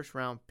in the first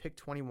round, pick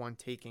 21,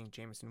 taking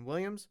Jameson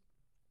Williams,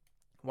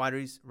 wide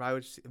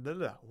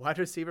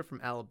receiver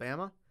from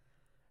Alabama.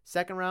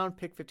 Second round,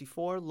 pick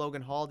 54,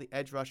 Logan Hall, the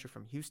edge rusher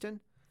from Houston.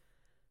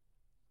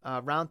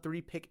 Round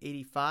 3, pick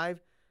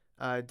 85,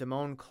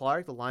 Damone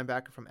Clark, the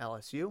linebacker from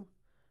LSU.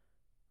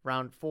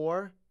 Round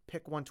 4,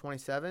 pick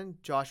 127,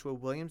 Joshua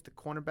Williams, the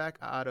cornerback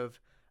out of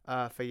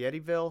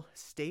Fayetteville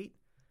State.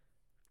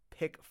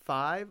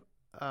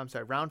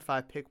 Round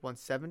 5, pick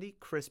 170,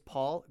 Chris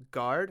Paul,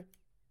 guard.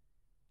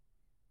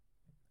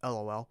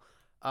 LOL.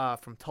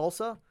 From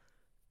Tulsa.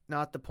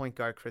 Not the point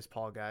guard Chris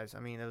Paul, guys. I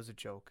mean, that was a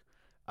joke.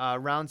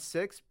 Round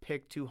 6,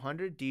 pick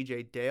 200,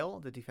 DJ Dale,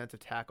 the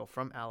defensive tackle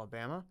from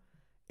Alabama.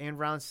 And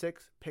round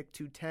 6, pick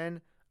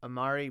 210,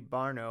 Amari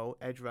Barno,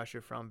 edge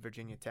rusher from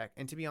Virginia Tech.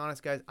 And to be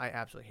honest, guys, I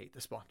absolutely hate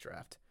this mock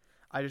draft.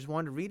 I just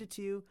wanted to read it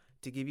to you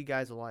to give you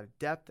guys a lot of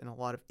depth and a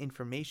lot of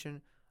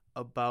information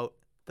about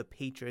the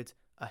Patriots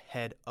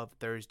ahead of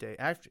Thursday.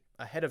 Actually,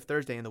 ahead of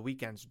Thursday in the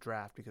weekend's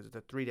draft because it's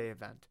a 3-day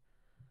event.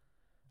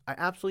 I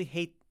absolutely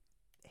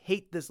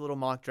hate this little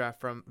mock draft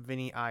from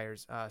Vinny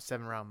Iyer's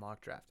 7-round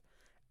mock draft.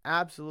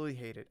 Absolutely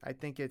hate it. I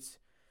think it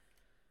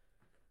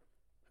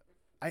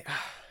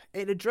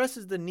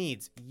addresses the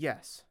needs,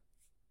 yes.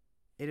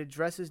 It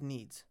addresses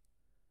needs,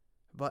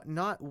 but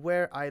not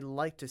where I'd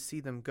like to see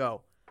them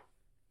go.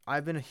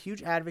 I've been a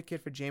huge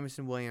advocate for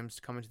Jameson Williams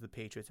coming to the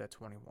Patriots at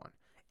 21.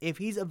 If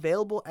he's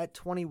available at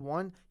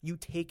 21, you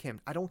take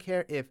him. I don't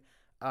care if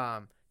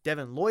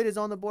Devin Lloyd is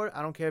on the board.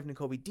 I don't care if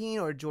Nakobe Dean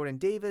or Jordan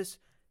Davis,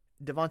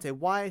 Devontae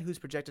Wyatt, who's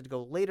projected to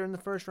go later in the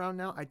first round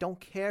now. I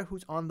don't care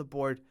who's on the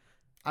board.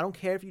 I don't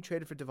care if you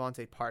traded for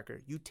Devontae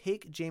Parker. You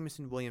take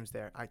Jameson Williams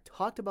there. I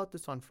talked about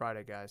this on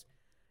Friday, guys.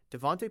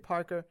 Devontae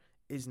Parker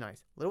is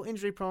nice. A little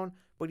injury prone,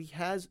 but he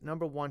has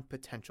number one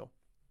potential.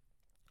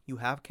 You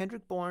have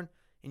Kendrick Bourne,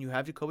 and you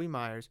have Jacoby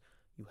Myers.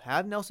 You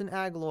have Nelson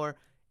Aguilar,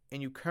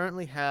 and you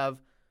currently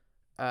have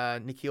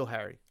N'Keal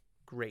Harry.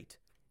 Great.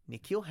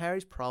 N'Keal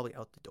Harry's probably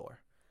out the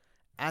door.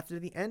 After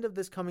the end of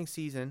this coming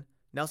season,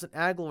 Nelson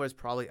Aguilar is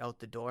probably out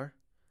the door.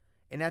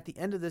 And at the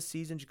end of this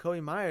season, Jacoby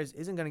Myers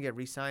isn't going to get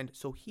re-signed,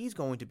 so he's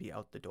going to be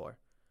out the door.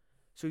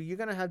 So you're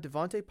going to have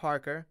Devontae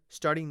Parker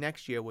starting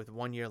next year with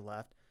 1 year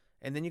left,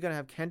 and then you're going to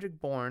have Kendrick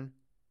Bourne,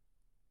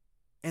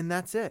 and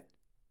that's it.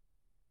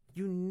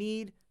 You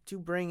need to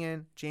bring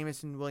in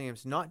Jameson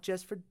Williams, not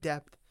just for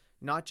depth,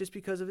 not just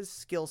because of his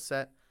skill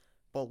set,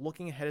 but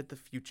looking ahead at the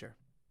future.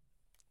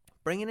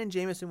 Bringing in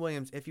Jameson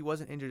Williams, if he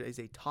wasn't injured, is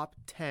a top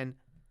 10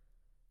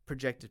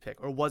 projected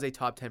pick, or was a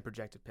top 10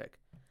 projected pick.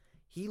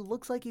 He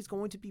looks like he's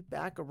going to be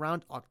back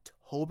around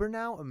October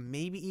now, or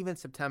maybe even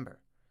September.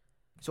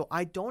 So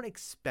I don't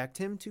expect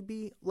him to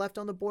be left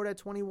on the board at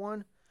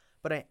 21,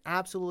 but I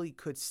absolutely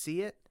could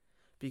see it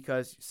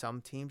because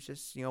some teams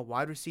just,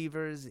 wide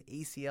receivers,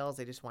 ACLs,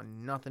 they just want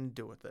nothing to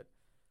do with it.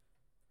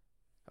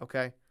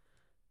 Okay?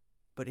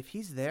 But if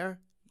he's there,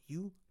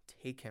 you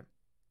take him.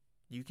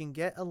 You can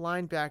get a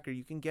linebacker,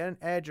 you can get an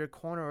edge or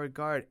corner or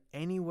guard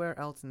anywhere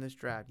else in this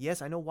draft.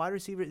 Yes, I know wide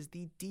receiver is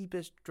the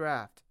deepest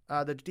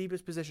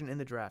position in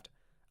the draft.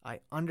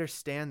 I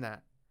understand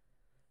that.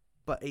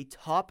 But a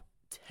top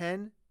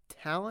 10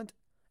 talent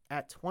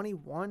at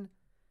 21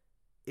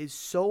 is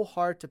so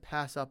hard to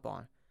pass up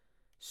on.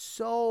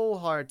 So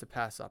hard to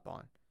pass up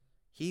on.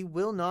 He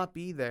will not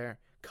be there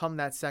come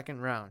that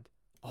second round,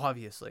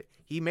 obviously.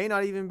 He may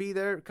not even be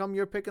there come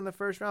your pick in the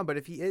first round, but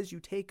if he is,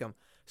 you take him.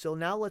 So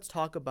now let's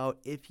talk about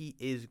if he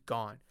is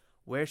gone.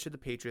 Where should the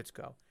Patriots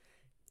go?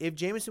 If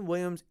Jameson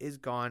Williams is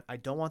gone, I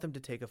don't want them to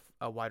take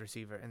a wide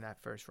receiver in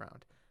that first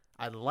round.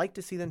 I'd like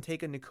to see them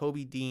take a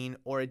Nakobe Dean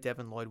or a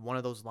Devin Lloyd, one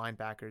of those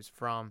linebackers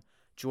from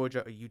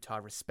Georgia or Utah,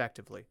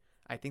 respectively.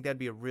 I think that'd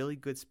be a really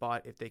good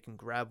spot if they can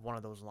grab one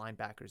of those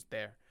linebackers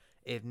there.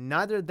 If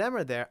neither of them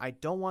are there, I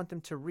don't want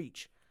them to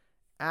reach.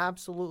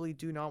 Absolutely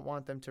do not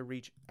want them to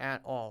reach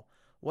at all.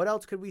 What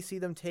else could we see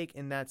them take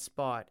in that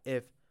spot?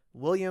 If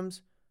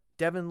Williams,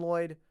 Devin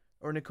Lloyd,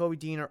 or Nakobe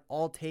Dean are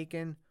all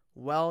taken,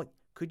 well,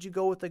 could you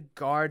go with a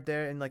guard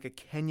there in like a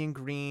Kenyon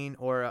Green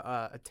or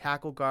a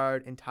tackle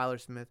guard in Tyler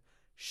Smith?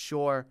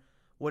 Sure.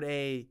 Would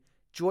a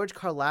George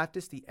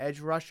Karlaftis, the edge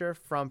rusher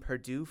from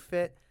Purdue,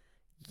 fit?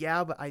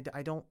 Yeah, but I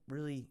don't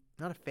really,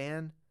 not a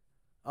fan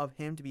of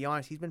him, to be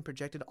honest. He's been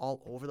projected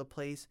all over the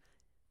place.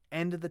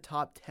 End of the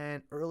top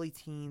 10, early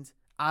teens,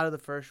 out of the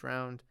first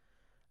round.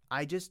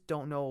 I just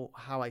don't know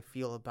how I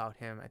feel about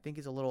him. I think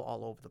he's a little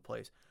all over the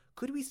place.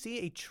 Could we see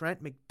a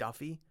Trent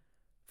McDuffie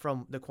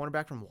from the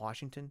cornerback from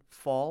Washington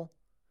fall?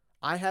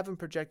 I have him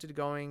projected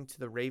going to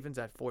the Ravens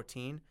at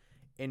 14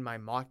 in my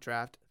mock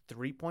draft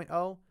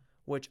 3.0,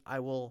 which I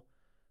will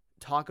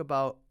talk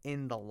about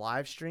in the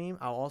live stream.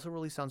 I'll also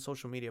release on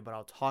social media, but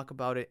I'll talk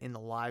about it in the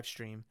live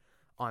stream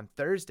on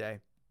Thursday.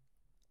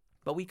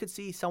 But we could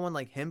see someone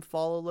like him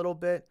fall a little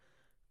bit.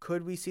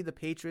 Could we see the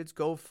Patriots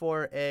go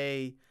for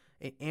a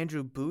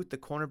Andrew Booth, the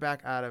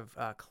cornerback out of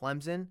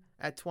Clemson,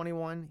 at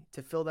 21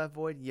 to fill that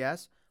void?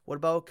 Yes. What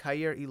about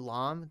Kaiir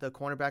Elam, the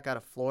cornerback out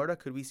of Florida?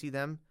 Could we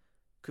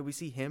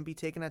see him be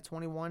taken at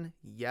 21?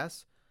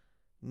 Yes.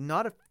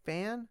 Not a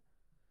fan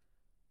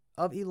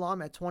of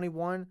Elam at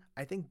 21.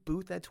 I think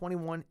Booth at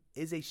 21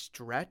 is a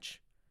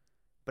stretch,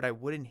 but I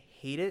wouldn't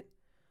hate it.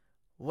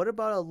 What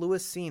about a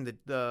Lewis Cine,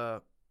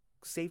 the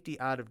safety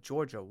out of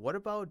Georgia? What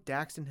about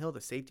Daxton Hill,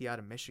 the safety out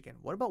of Michigan?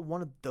 What about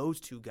one of those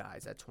two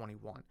guys at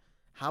 21?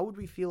 How would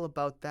we feel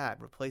about that,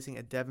 replacing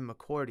a Devin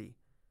McCourty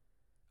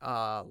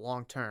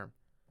long term?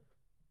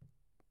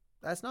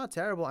 That's not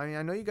terrible. I mean,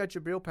 I know you got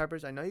Jabril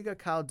Peppers. I know you got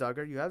Kyle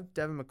Duggar. You have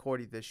Devin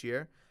McCourty this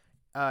year.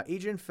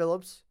 Adrian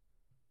Phillips.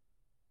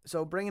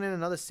 So bringing in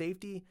another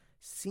safety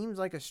seems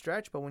like a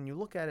stretch, but when you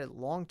look at it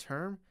long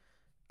term,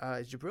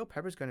 is Jabril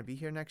Peppers going to be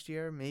here next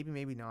year? Maybe,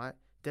 maybe not.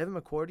 Devin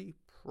McCourty?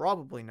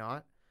 Probably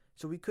not.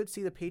 So we could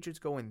see the Patriots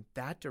go in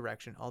that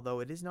direction, although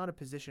it is not a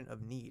position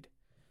of need.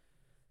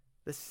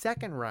 The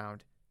second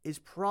round is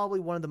probably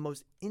one of the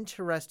most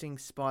interesting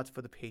spots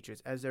for the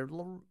Patriots, as they're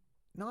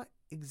not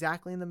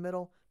exactly in the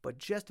middle, but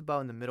just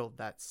about in the middle of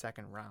that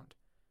second round.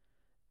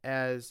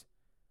 As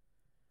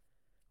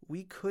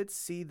we could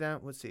see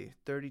them,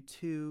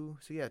 32,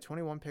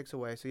 21 picks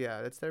away. So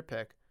yeah, that's their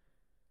pick.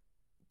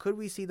 Could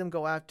we see them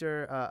go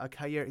after a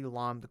Kaiir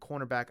Elam, the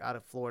cornerback out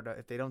of Florida,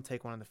 if they don't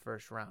take one in the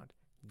first round?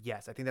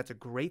 Yes, I think that's a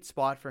great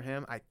spot for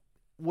him. I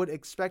would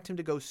expect him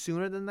to go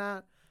sooner than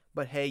that,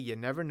 but hey, you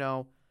never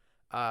know.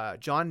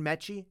 John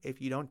Mechie,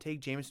 if you don't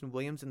take Jameson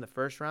Williams in the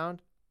first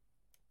round,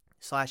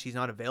 / he's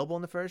not available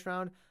in the first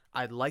round,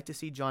 I'd like to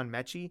see John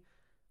Mechie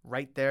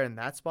right there in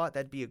that spot.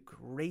 That'd be a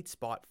great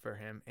spot for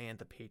him and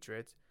the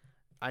Patriots.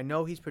 I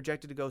know he's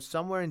projected to go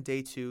somewhere in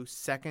day 2,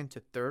 second to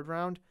third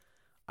round.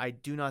 I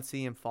do not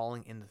see him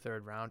falling in the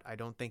third round. I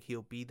don't think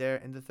he'll be there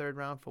in the third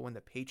round for when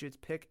the Patriots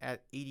pick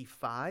at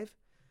 85.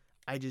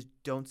 I just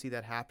don't see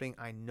that happening.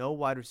 I know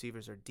wide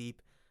receivers are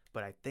deep,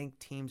 but I think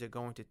teams are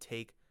going to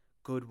take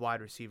good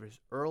wide receivers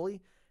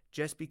early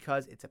just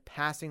because it's a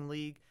passing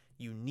league.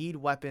 You need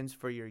weapons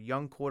for your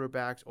young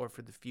quarterbacks or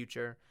for the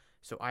future.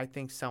 So I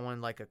think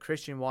someone like a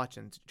Christian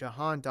Watson,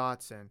 Jahan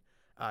Dotson,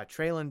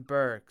 Treylon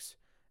Burks,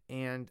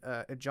 and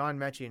John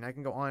Mechie, and I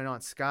can go on and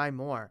on, Sky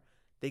Moore,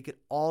 they could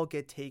all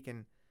get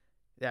taken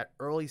that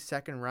early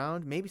second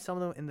round, maybe some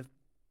of them in the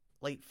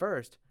late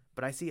first,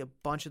 but I see a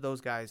bunch of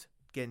those guys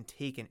getting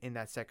taken in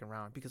that second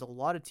round because a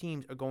lot of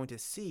teams are going to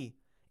see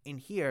and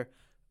hear,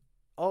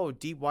 oh,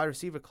 deep wide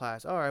receiver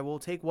class. All right, we'll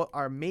take what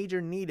our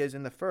major need is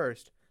in the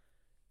first,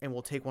 and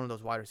we'll take one of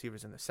those wide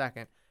receivers in the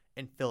second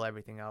and fill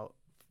everything out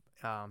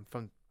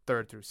from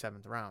third through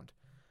seventh round.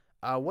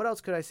 What else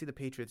could I see the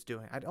Patriots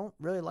doing? I don't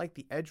really like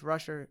the edge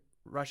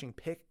rushing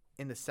pick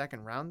in the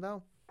second round,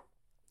 though.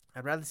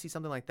 I'd rather see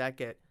something like that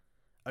get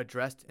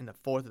addressed in the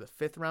fourth or the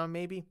fifth round,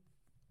 maybe.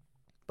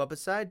 But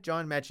besides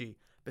John Mechie,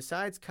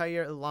 besides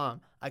Kaiir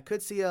Elam, I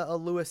could see a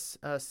Lewis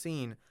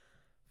Cine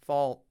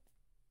fall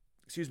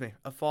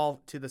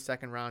to the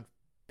second round,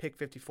 pick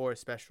 54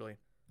 especially.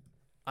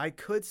 I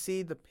could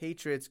see the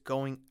Patriots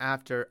going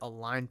after a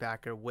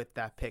linebacker with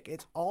that pick.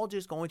 It's all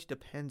just going to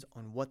depend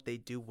on what they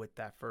do with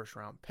that first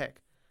round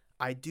pick.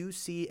 I do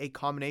see a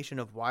combination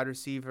of wide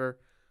receiver,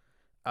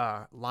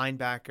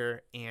 linebacker,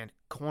 and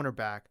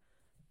cornerback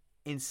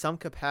in some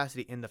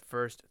capacity in the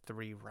first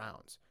 3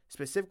 rounds.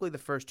 Specifically the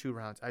first 2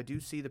 rounds, I do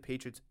see the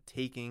Patriots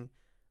taking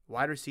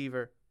wide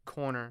receiver,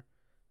 corner,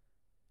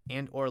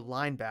 and or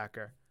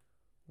linebacker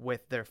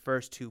with their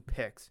first 2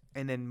 picks.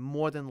 And then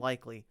more than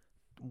likely,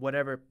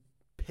 whatever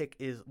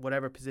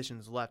position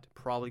is left,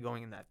 probably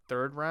going in that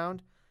third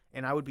round.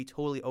 And I would be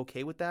totally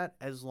okay with that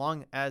as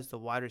long as the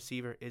wide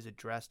receiver is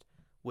addressed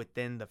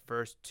within the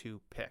first 2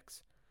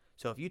 picks.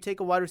 So if you take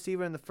a wide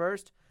receiver in the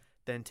first,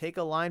 then take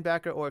a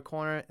linebacker or a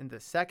corner in the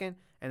second,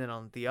 and then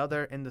on the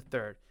other in the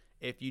third.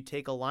 If you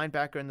take a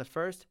linebacker in the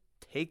first,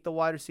 take the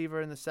wide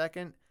receiver in the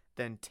second,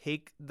 then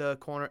take the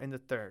corner in the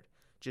third.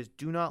 Just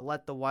do not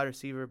let the wide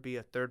receiver be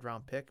a third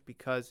round pick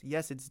because,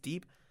 yes, it's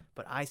deep,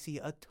 but I see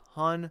a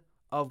ton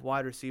of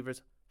wide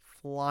receivers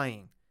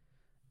flying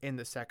in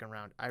the second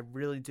round. I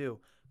really do.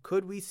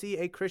 Could we see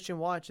a Christian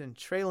Watson,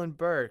 Treylon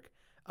Burke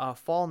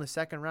fall in the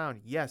second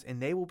round? Yes,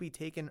 and they will be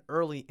taken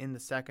early in the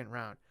second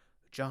round.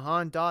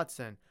 Jahan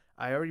Dotson,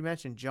 I already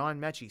mentioned John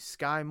Mechie,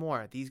 Sky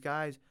Moore. These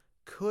guys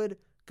could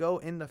go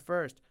in the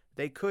first.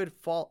 They could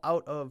fall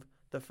out of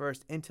the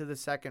first into the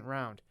second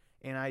round.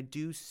 And I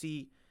do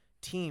see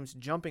teams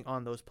jumping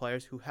on those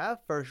players who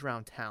have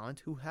first-round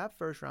talent, who have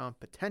first-round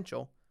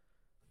potential,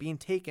 being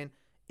taken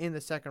in the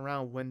second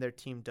round when their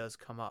team does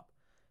come up.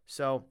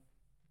 So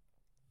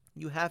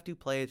you have to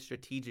play it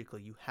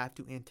strategically. You have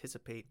to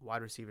anticipate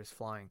wide receivers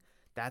flying.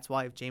 That's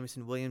why if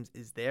Jameson Williams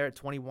is there at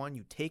 21,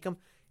 you take him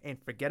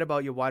and forget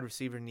about your wide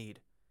receiver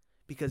need.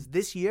 Because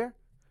this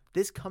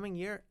coming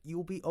year,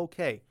 you'll be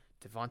okay.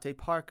 Devontae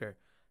Parker,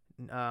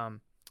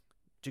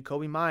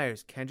 Jacoby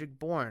Myers, Kendrick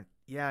Bourne,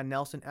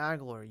 Nelson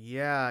Aguilar,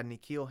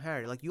 N'Keal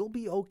Harry. You'll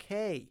be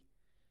okay.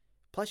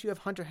 Plus, you have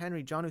Hunter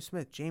Henry, Jonnu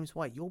Smith, James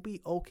White. You'll be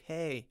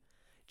okay.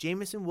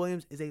 Jameson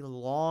Williams is a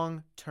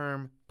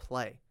long-term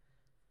play.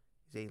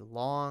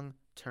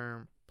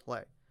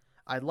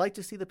 I'd like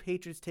to see the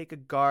Patriots take a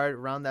guard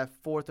around that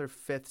 4th or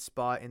 5th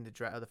spot in the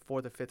draft, the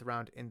 4th or 5th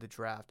round in the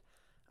draft.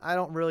 I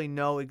don't really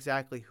know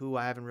exactly who.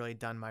 I haven't really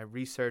done my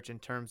research in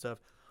terms of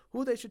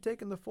who they should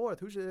take in the 4th.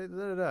 Who should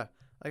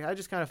I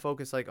just kind of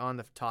focus on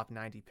the top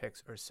 90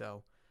 picks or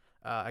so.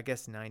 I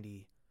guess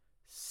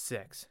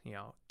 96.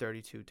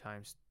 32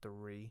 times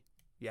 3.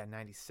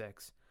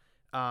 96.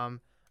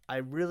 I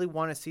really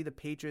want to see the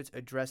Patriots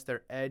address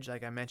their edge,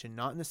 like I mentioned,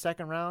 not in the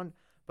second round,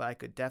 but I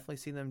could definitely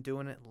see them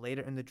doing it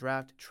later in the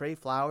draft. Trey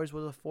Flowers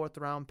was a 4th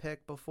round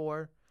pick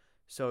before,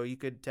 so you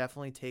could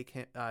definitely take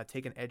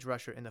an edge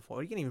rusher in the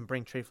 4th. You can even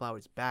bring Trey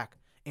Flowers back,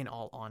 in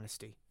all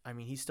honesty. I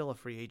mean, he's still a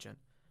free agent.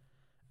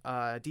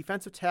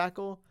 Defensive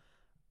tackle,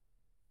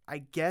 I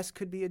guess,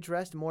 could be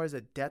addressed more as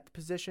a depth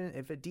position.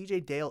 If a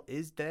DJ Dale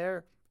is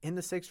there in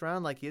the 6th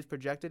round, like he is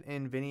projected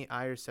in Vinny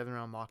Iyer's 7th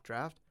round mock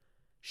draft,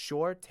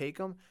 sure, take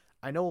him.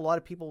 I know a lot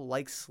of people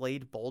like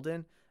Slade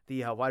Bolden,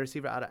 the wide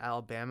receiver out of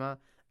Alabama.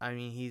 I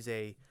mean, he's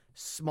a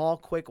small,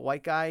 quick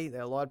white guy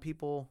that a lot of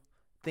people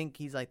think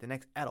he's like the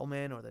next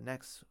Edelman or the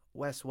next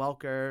Wes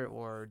Welker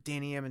or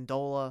Danny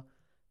Amendola.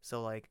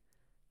 So,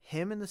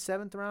 him in the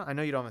 7th round, I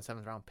know you don't have a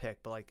 7th round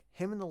pick, but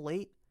him in the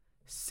late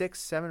 6th,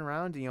 7th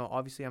round,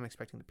 obviously I'm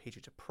expecting the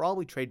Patriots to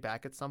probably trade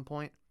back at some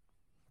point.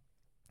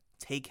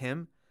 Take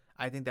him.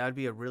 I think that would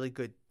be a really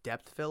good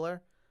depth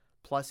filler.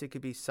 Plus, it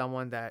could be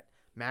someone that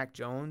Mac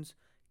Jones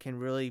can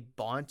really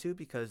bond to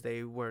because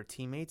they were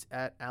teammates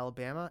at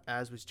Alabama,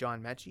 as was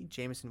John Mechie.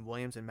 Jameson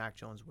Williams and Mac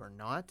Jones were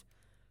not.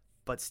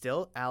 But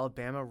still,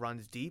 Alabama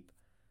runs deep.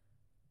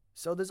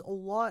 So there's a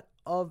lot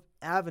of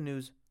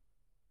avenues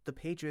the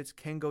Patriots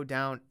can go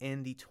down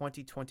in the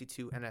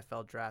 2022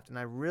 NFL Draft. And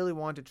I really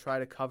want to try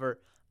to cover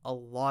a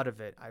lot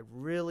of it. I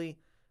really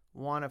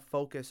want to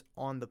focus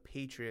on the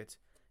Patriots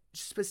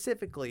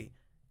specifically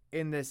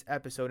in this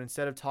episode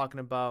instead of talking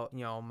about,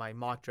 my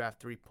mock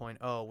draft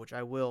 3.0, which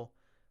I will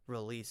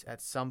release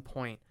at some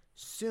point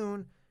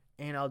soon.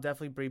 And I'll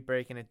definitely be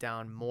breaking it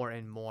down more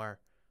and more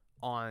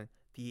on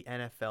the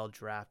NFL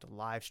Draft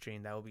live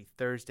stream. That will be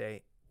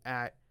Thursday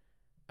at,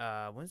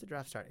 when's the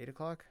draft start? 8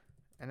 o'clock?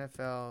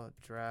 NFL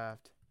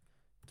Draft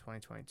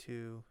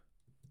 2022.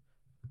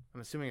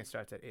 I'm assuming it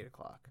starts at 8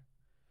 o'clock.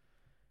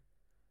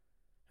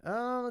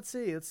 Let's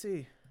see. Is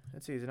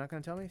it not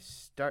going to tell me?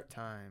 Start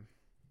time.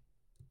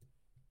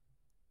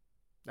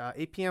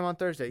 8 p.m. on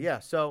Thursday. Yeah,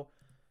 so,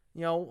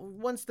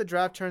 once the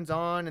draft turns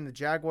on and the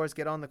Jaguars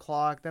get on the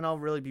clock, then I'll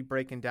really be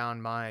breaking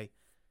down my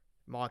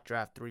mock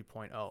draft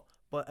 3.0.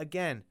 But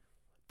again,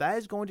 that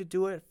is going to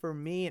do it for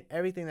me and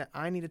everything that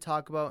I need to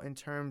talk about in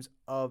terms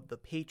of the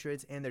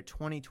Patriots and their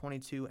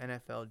 2022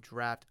 NFL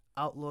Draft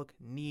outlook,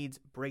 needs,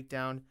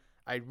 breakdown.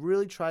 I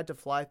really tried to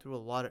fly through a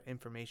lot of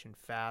information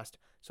fast,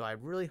 so I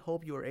really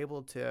hope you are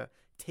able to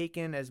take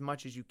in as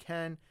much as you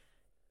can.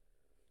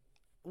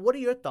 What are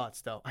your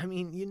thoughts, though? I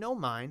mean, you know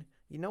mine.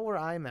 You know where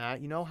I'm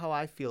at. You know how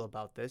I feel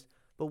about this.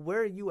 But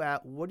where are you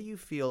at? What do you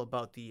feel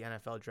about the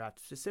NFL Draft,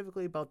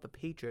 specifically about the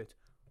Patriots?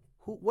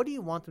 What do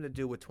you want them to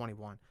do with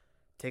 21?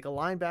 Take a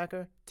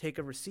linebacker, take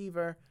a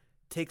receiver,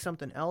 take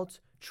something else,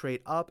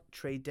 trade up,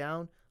 trade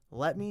down.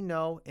 Let me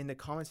know in the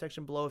comment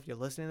section below if you're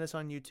listening to this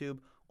on YouTube,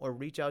 or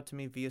reach out to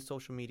me via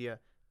social media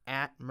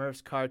at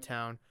Murph's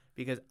Cartown,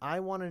 because I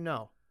want to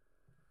know,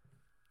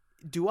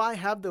 do I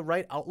have the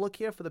right outlook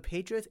here for the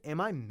Patriots? Am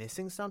I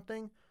missing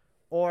something?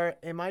 Or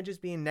am I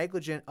just being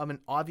negligent of an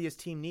obvious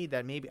team need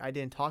that maybe I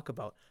didn't talk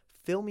about?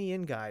 Fill me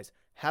in, guys.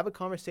 Have a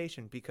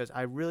conversation, because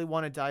I really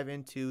want to dive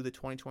into the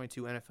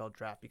 2022 NFL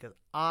Draft, because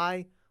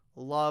I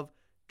love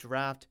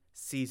draft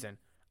season.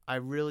 I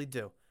really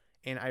do.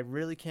 And I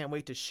really can't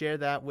wait to share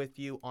that with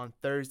you on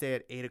Thursday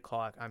at 8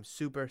 o'clock. I'm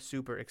super,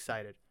 super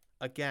excited.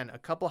 Again, a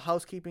couple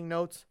housekeeping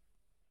notes.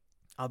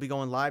 I'll be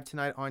going live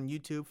tonight on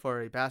YouTube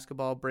for a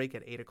basketball break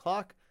at 8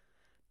 o'clock.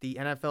 The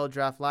NFL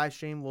Draft live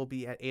stream will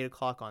be at 8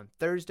 o'clock on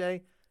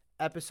Thursday.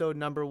 Episode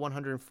number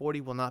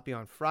 140 will not be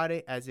on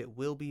Friday, as it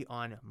will be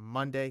on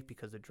Monday,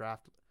 because the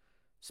draft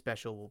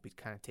special will be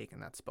kind of taking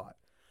that spot.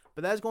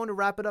 But that's going to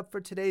wrap it up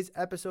for today's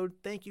episode.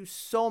 Thank you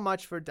so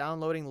much for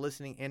downloading,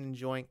 listening, and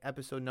enjoying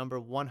episode number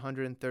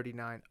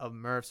 139 of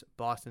Murph's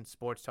Boston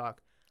Sports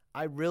Talk.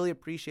 I really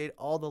appreciate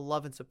all the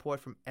love and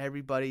support from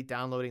everybody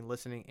downloading,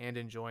 listening, and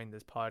enjoying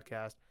this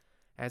podcast,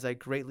 as I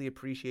greatly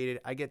appreciate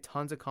it. I get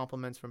tons of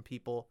compliments from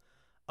people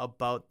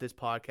about this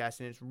podcast,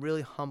 and it's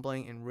really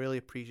humbling and really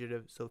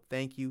appreciative. So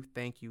thank you,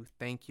 thank you,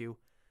 thank you.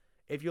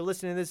 If you're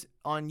listening to this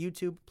on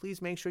YouTube,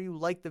 please make sure you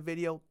like the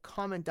video,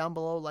 comment down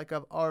below like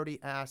I've already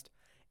asked,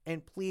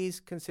 and please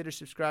consider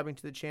subscribing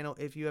to the channel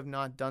if you have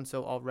not done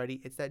so already.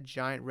 It's that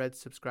giant red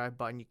subscribe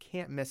button. You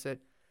can't miss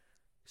it.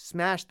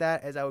 Smash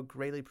that, as I would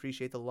greatly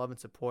appreciate the love and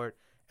support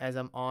as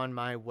I'm on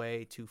my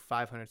way to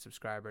 500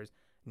 subscribers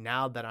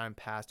now that I'm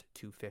past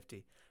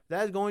 250.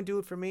 That is going to do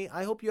it for me.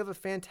 I hope you have a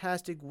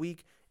fantastic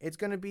week. It's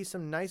going to be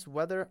some nice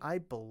weather, I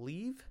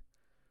believe.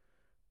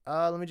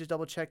 Let me just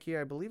double check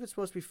here. I believe it's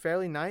supposed to be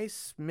fairly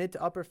nice, mid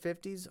to upper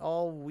 50s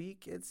all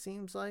week, it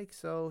seems like.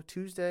 So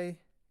Tuesday,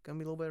 going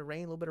to be a little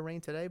bit of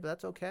rain today, but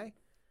that's okay.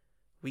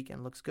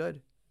 Weekend looks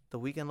good. The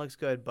weekend looks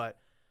good, but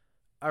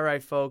all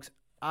right, folks,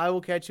 I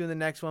will catch you in the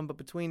next one. But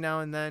between now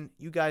and then,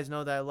 you guys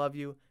know that I love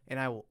you, and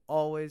I will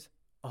always,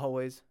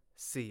 always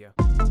see you.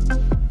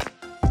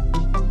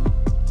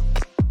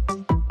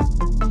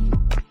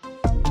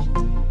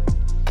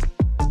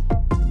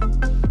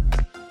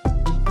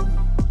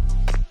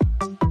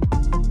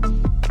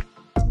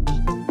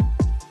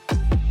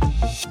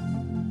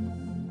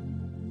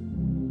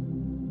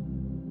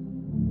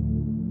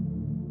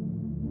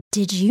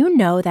 Did you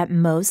know that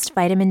most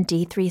vitamin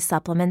D3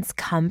 supplements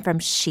come from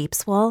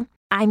sheep's wool?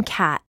 I'm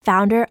Kat,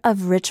 founder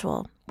of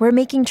Ritual. We're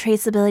making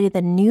traceability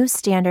the new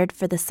standard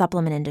for the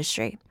supplement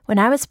industry. When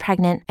I was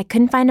pregnant, I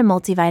couldn't find a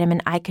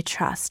multivitamin I could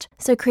trust,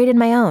 so I created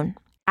my own.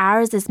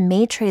 Ours is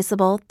made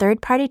traceable,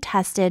 third-party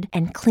tested,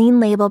 and clean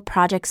label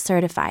project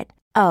certified.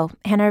 Oh,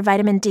 and our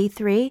vitamin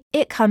D3?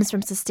 It comes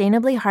from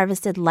sustainably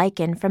harvested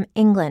lichen from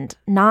England,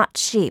 not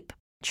sheep.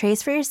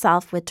 Trace for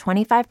yourself with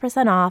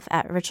 25% off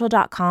at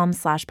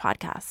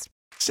ritual.com/podcast.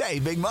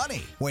 Save big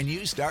money when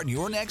you start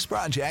your next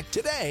project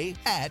today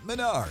at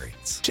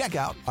Menards. Check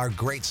out our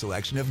great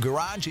selection of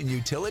garage and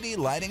utility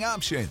lighting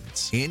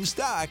options. In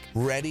stock,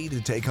 ready to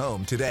take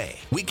home today.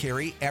 We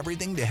carry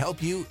everything to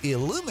help you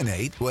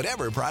illuminate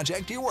whatever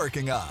project you're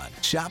working on.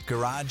 Shop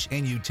garage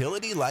and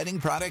utility lighting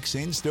products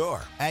in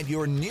store at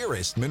your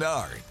nearest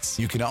Menards.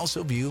 You can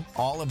also view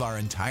all of our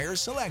entire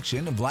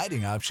selection of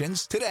lighting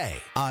options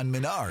today on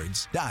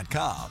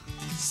Menards.com.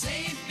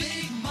 Save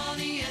big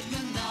money at Menards.